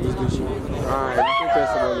 15 dos dois times. Ah, eu nunca tenho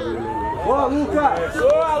essa bola do Vila. Boa, Lucas!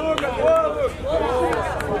 Boa, Lucas!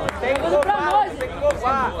 Tem que louvar! Tem que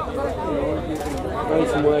louvar! Olha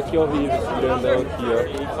esse moleque horrível, esse grandão aqui, ó.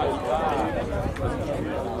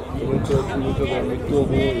 Muito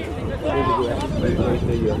ruim. Aí,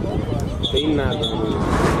 ó. Tem nada no meio.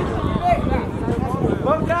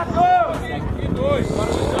 Vamos, Gato!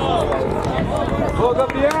 Ô,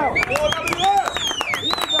 Gabriel!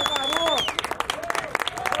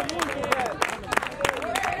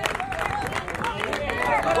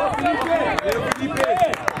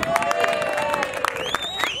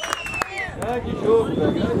 Grande jogo,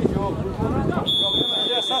 grande jogo. O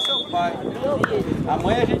problema é só seu pai. A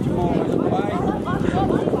mãe é gente boa, mas o pai...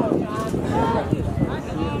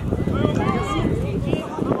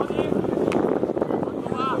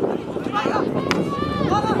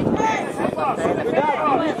 Cuidado!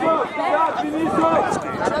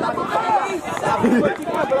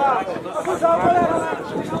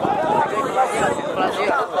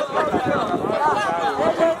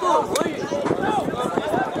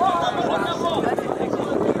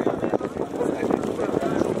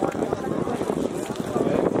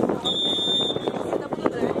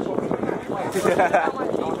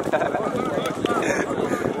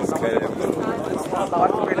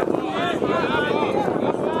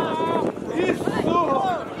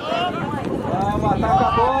 Ataca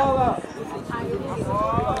a bola!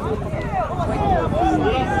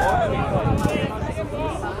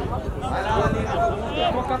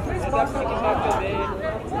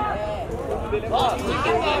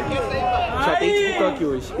 Já tem TikTok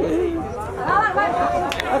hoje.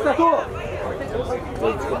 Essa é tua!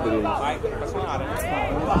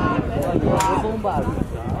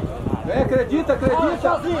 Vem, acredita,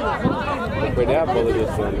 acredita! Vou perder a bola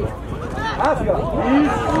desse ano. Rasga!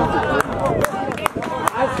 Isso!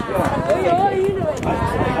 Rasga!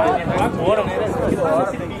 Agora, né?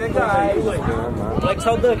 Tem que pegar. O moleque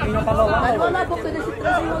saiu daqui, não tava lá. Vai mandar pouco desse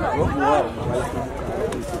trânsito, não.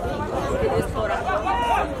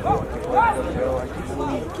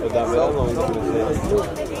 Eu dava ela longe, por exemplo.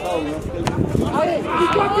 Aí,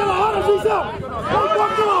 ficou aquela hora, Juizão! Ficou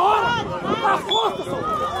aquela hora! Na força, só!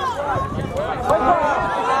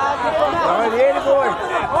 Olha ele, gordo.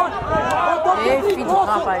 Ei, filho do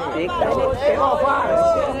rapaz. Não tem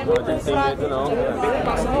medo não, cara.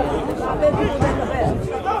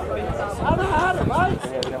 Vai na área, vai!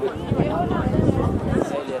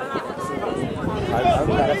 O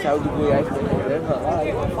cara saiu do Goiás pra reserva lá.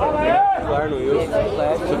 Claro, no eu.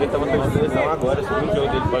 Você vê que tava tendo seleção agora, o segundo jogo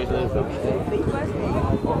dele pode seleção.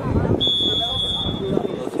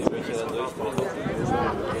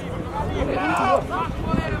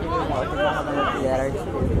 Ele era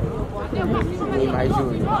nem mais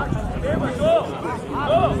júnior.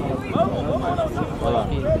 Olha lá.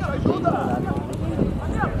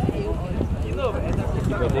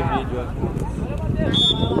 Vai ter vídeo, ó.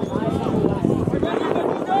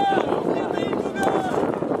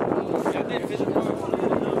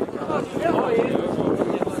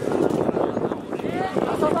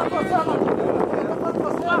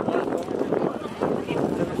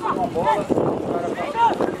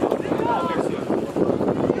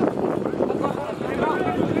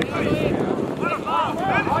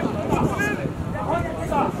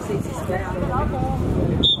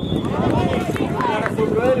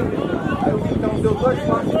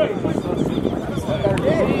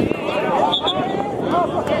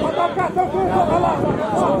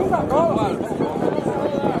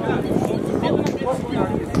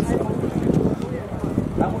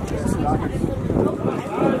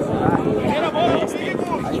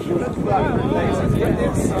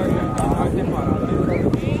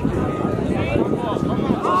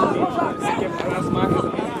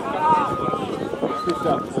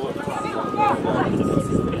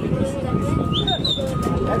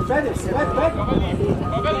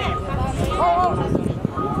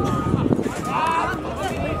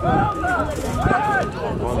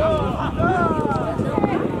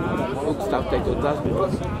 O Gustavo tem todas as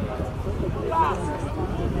bolas.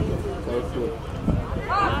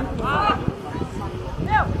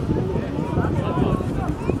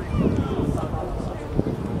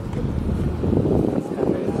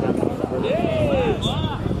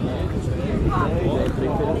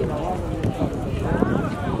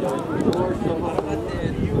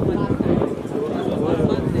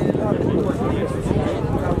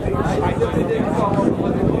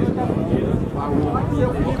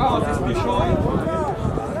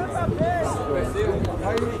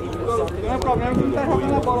 Não é problema que não tá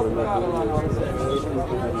jogando a bola pro cara lá na hora.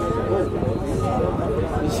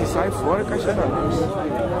 E se sai fora, caixa da luz.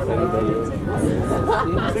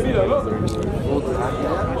 Você melhorou?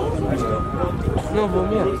 Não, vou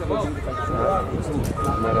mesmo.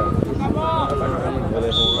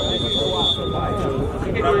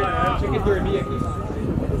 Tinha que dormir aqui.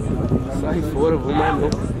 Sai fora, vou mais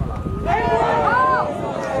louco.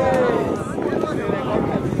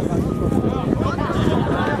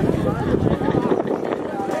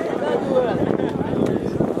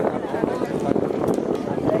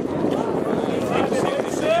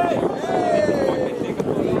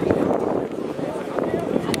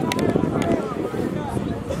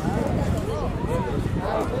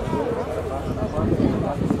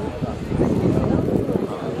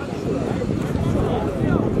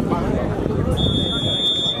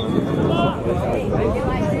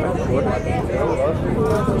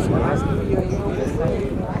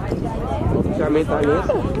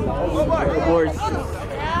 Mentalista, o bolso.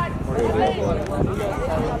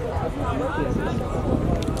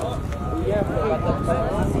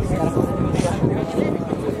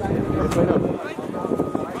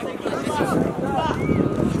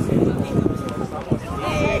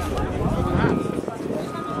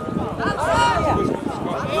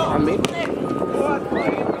 Amém?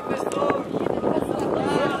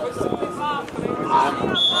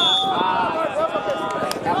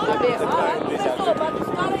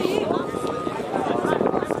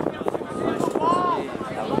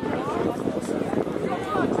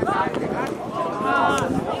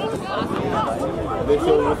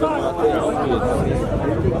 Deixou o Lucas no lateral mesmo.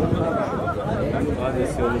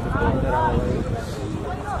 Desceu o Lucas no lateral.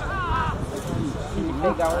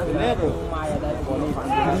 Legal, lembra? O Maia da escola.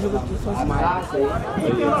 Ele jogou aqui só os Maia.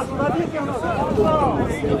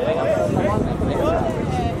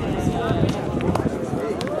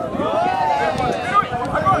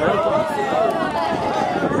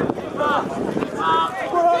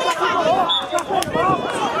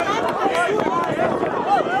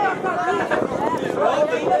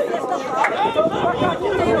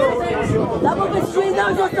 Dá pra ver esse juiz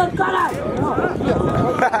não, José, caralho!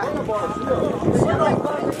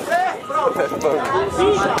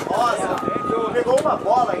 Pegou uma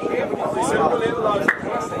bola aí. Você goleiro lá.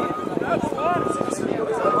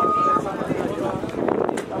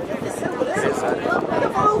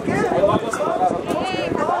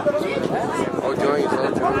 Olha o Jones, olha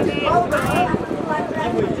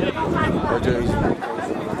o Jones.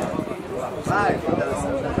 Vai,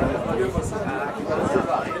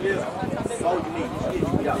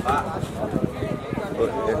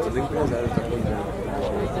 é tudo empresário, tá contando.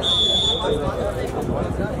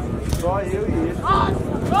 Só eu e ele.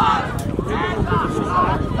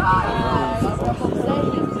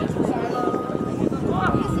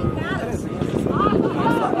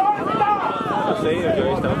 Eu sei, o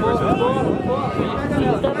Jones estava forçando.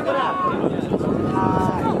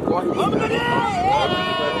 Corre,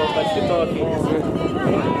 Vai postar TikTok, hein?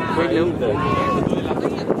 foi não.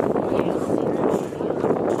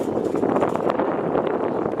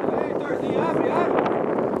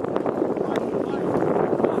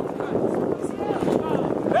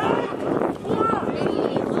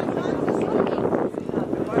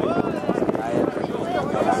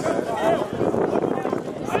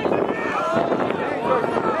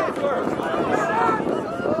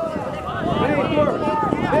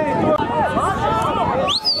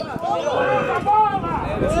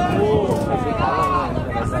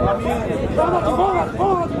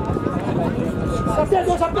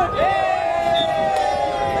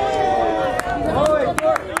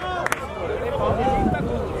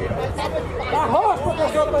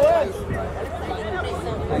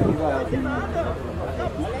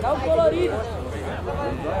 Dá um colorido.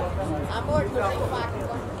 Amor,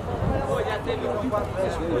 Já teve um TikTok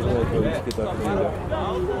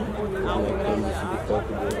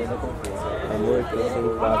dele. Amor, que eu sou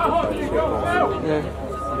o quadro.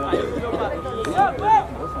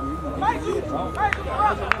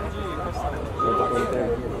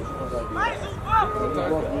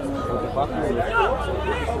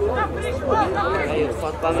 Aí eu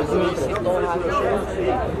faço para nós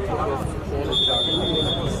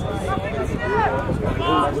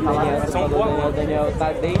O Daniel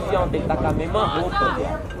tá desde ontem, ele tá com a mesma roupa.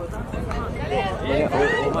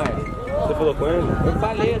 Ô Marcos, Você falou com ele? eu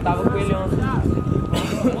falei, eu tava com ele ontem.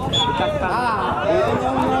 Ele tá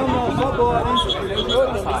Não, só boa, hein?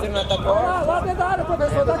 você não tá com Lá dentro da área,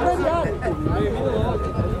 professor, da grande área.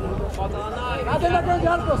 Lá dentro da grande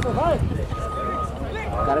área, professor, vai.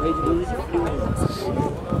 O cara veio de luz e frio.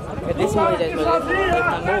 É desse Moisés, mas ele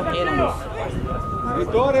tá morrendo, moço.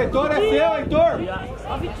 Heitor, Heitor, é seu, Heitor.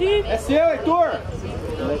 É seu, Heitor.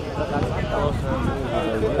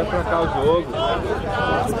 Vai trocar o jogo.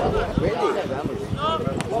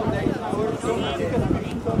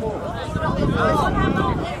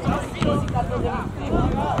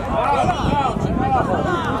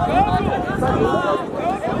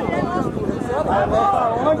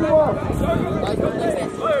 Onde, moço?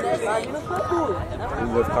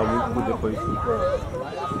 Ele vai ficar muito bom depois.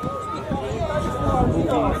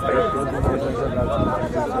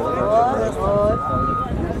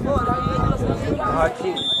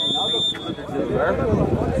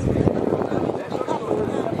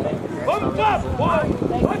 Vamos, Fábio!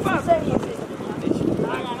 Vai, Fábio!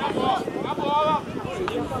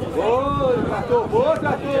 Boa, trator, boa,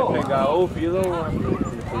 trator. Pegar ou o Vila ou a...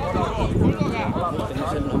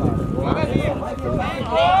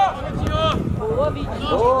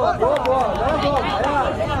 Boa, boa, boa.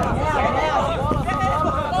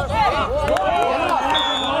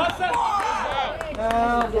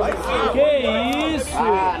 Que isso?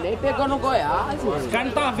 Ah, nem pegou no Goiás. Os caras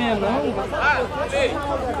não tá vendo, não.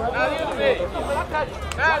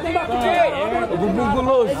 O bumbum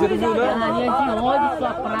guloso, você não viu, não? Maria de onde,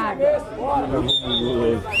 sua praga? O bumbum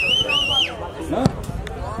guloso.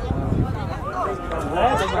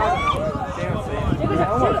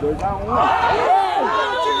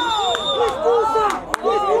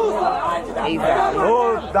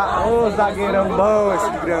 Ô zagueirão bom esse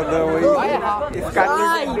grandão aí. Esse cara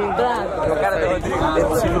o cara do Rodrigo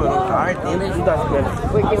deve se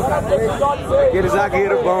foi aquele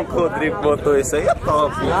zagueiro bom que o Rodrigo botou. Isso aí é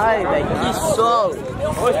top. Ai, velho, que sol.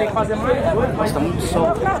 Hoje tem que fazer mais dois. Mas tá muito sol.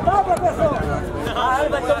 Ah, ele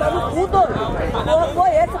vai tomar no cu, doido. Porra, foi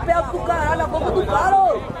esse pé do caralho na boca do cara,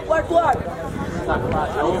 ô. Quarto árbitro.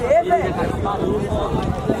 É, velho.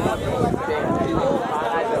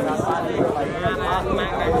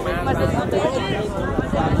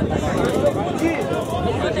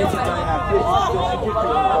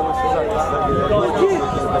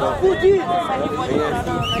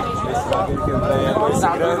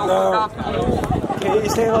 Que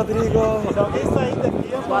isso, hein, Rodrigo? Se alguém sair daqui,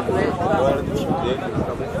 eu vou agora do time dele.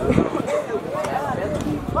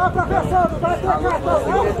 Vai, professor, não vai ter cartão,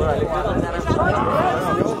 não?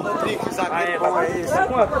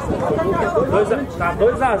 Tá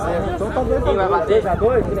 2 a 0. Então tá 2 a 0. Quem vai bater? Já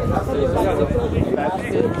 2? Vai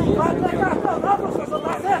ter cartão, não, professor,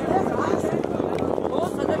 tá certo?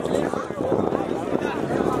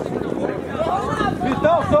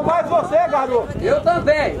 Vitão, sou mais você, garoto. Eu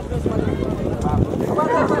também. Vai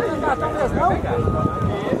ter cartão mesmo, não?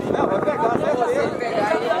 Não, vai pegar,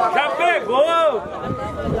 certeza. Já pegou!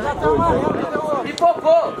 Já tá amarelo.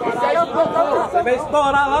 Pipocou. Isso aí pipocou. Você vai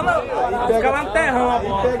estourar lá no... Fica lá no terrão.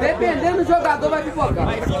 Dependendo do jogador, vai pipocar.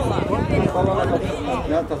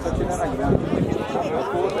 Não, tá só tirando a grana.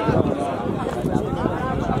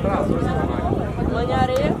 Mãe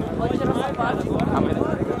areia, pode tirar essa parte.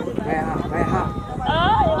 Vai errar.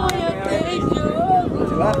 Ai, eu tenho jogo.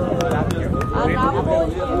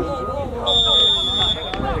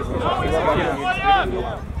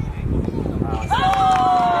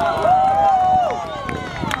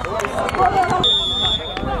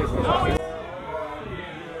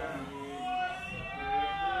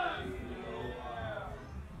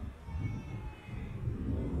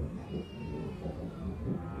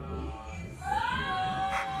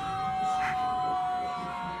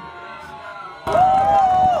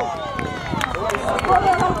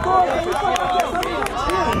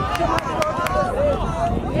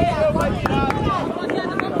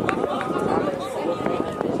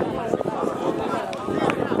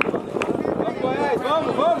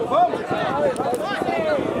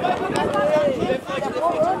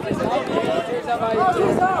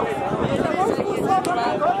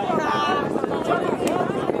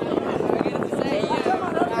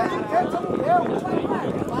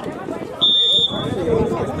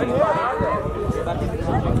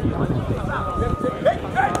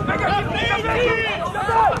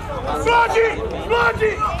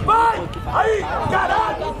 Explode! Vai! Aí!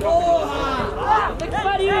 Caralho! Porra! Tem que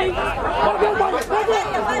pariu, hein?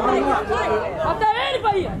 Vai! Até ele,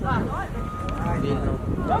 Bahia!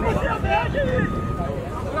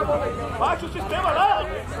 Baixa o sistema lá!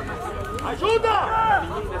 Ajuda!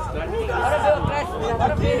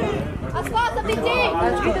 Bora ver. As costas, Pitinho!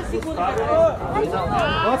 30 segundos.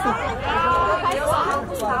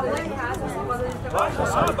 Baixa,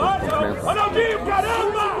 baixa! Ronaldinho,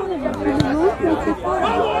 caramba!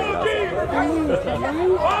 Vamos, Ronaldinho!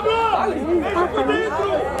 Pablo! Deixa por dentro!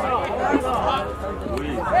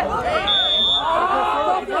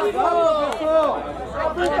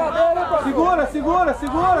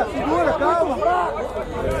 Segura, calma.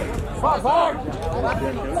 Vai.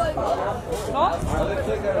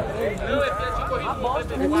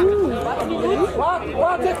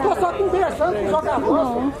 Quatro, você ficou só conversando com o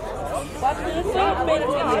jogador. 4 minutos sem pena.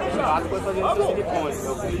 4 foi fazendo esse silicone,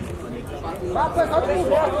 meu filho. 4 foi só de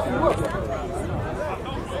conversa, segura.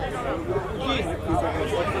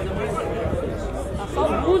 Só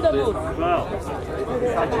muda, moço.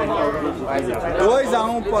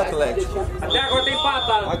 2-1 pro Atlético. Até agora tem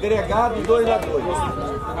empatado. Agregado 2-2.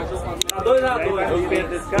 Tá 2-2.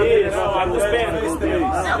 Os pênaltis.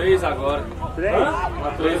 3 agora.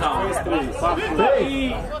 3-1.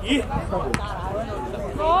 3.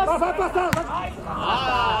 Nossa! Vai passar.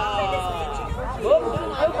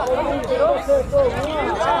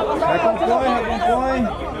 Recompõe.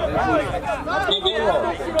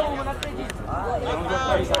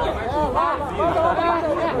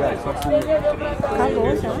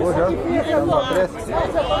 Acabou já.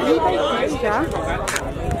 Já.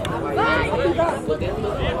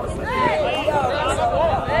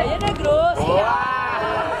 Ele é grosso.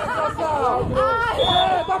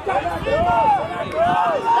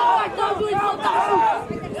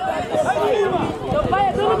 Meu pai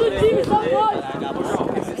é dono do time, só pode.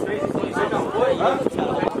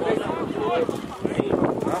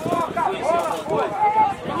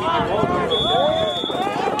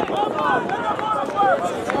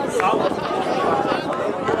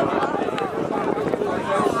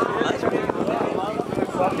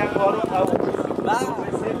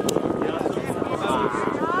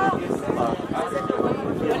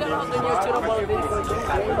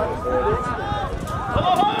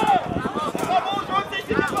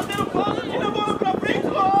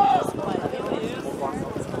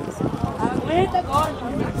 momento agora.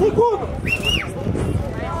 Segundo.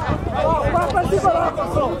 Vai segurar,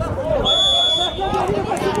 pessoal.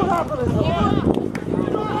 Vai segurar, pessoal.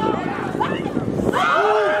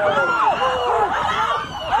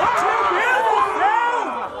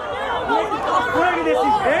 Desse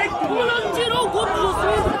jeito? O goleiro tirou o gol do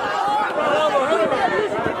José.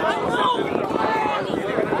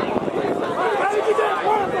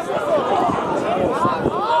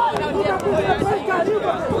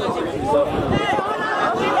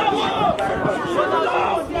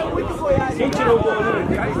 Quem tirou o gol?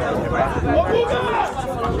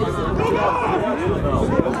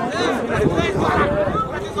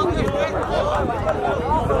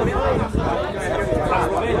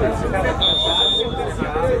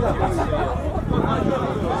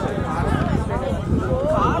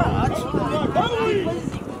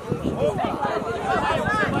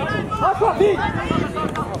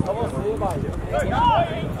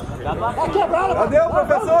 Já deu,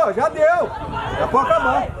 professor, já deu. Já pode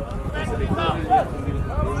acabar.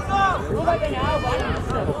 Não vai ganhar, vai.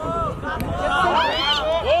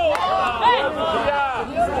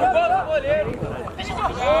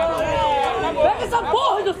 Pega essa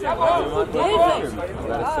porra do céu!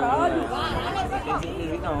 Caralho!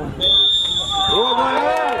 Boa,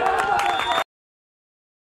 Goiânia!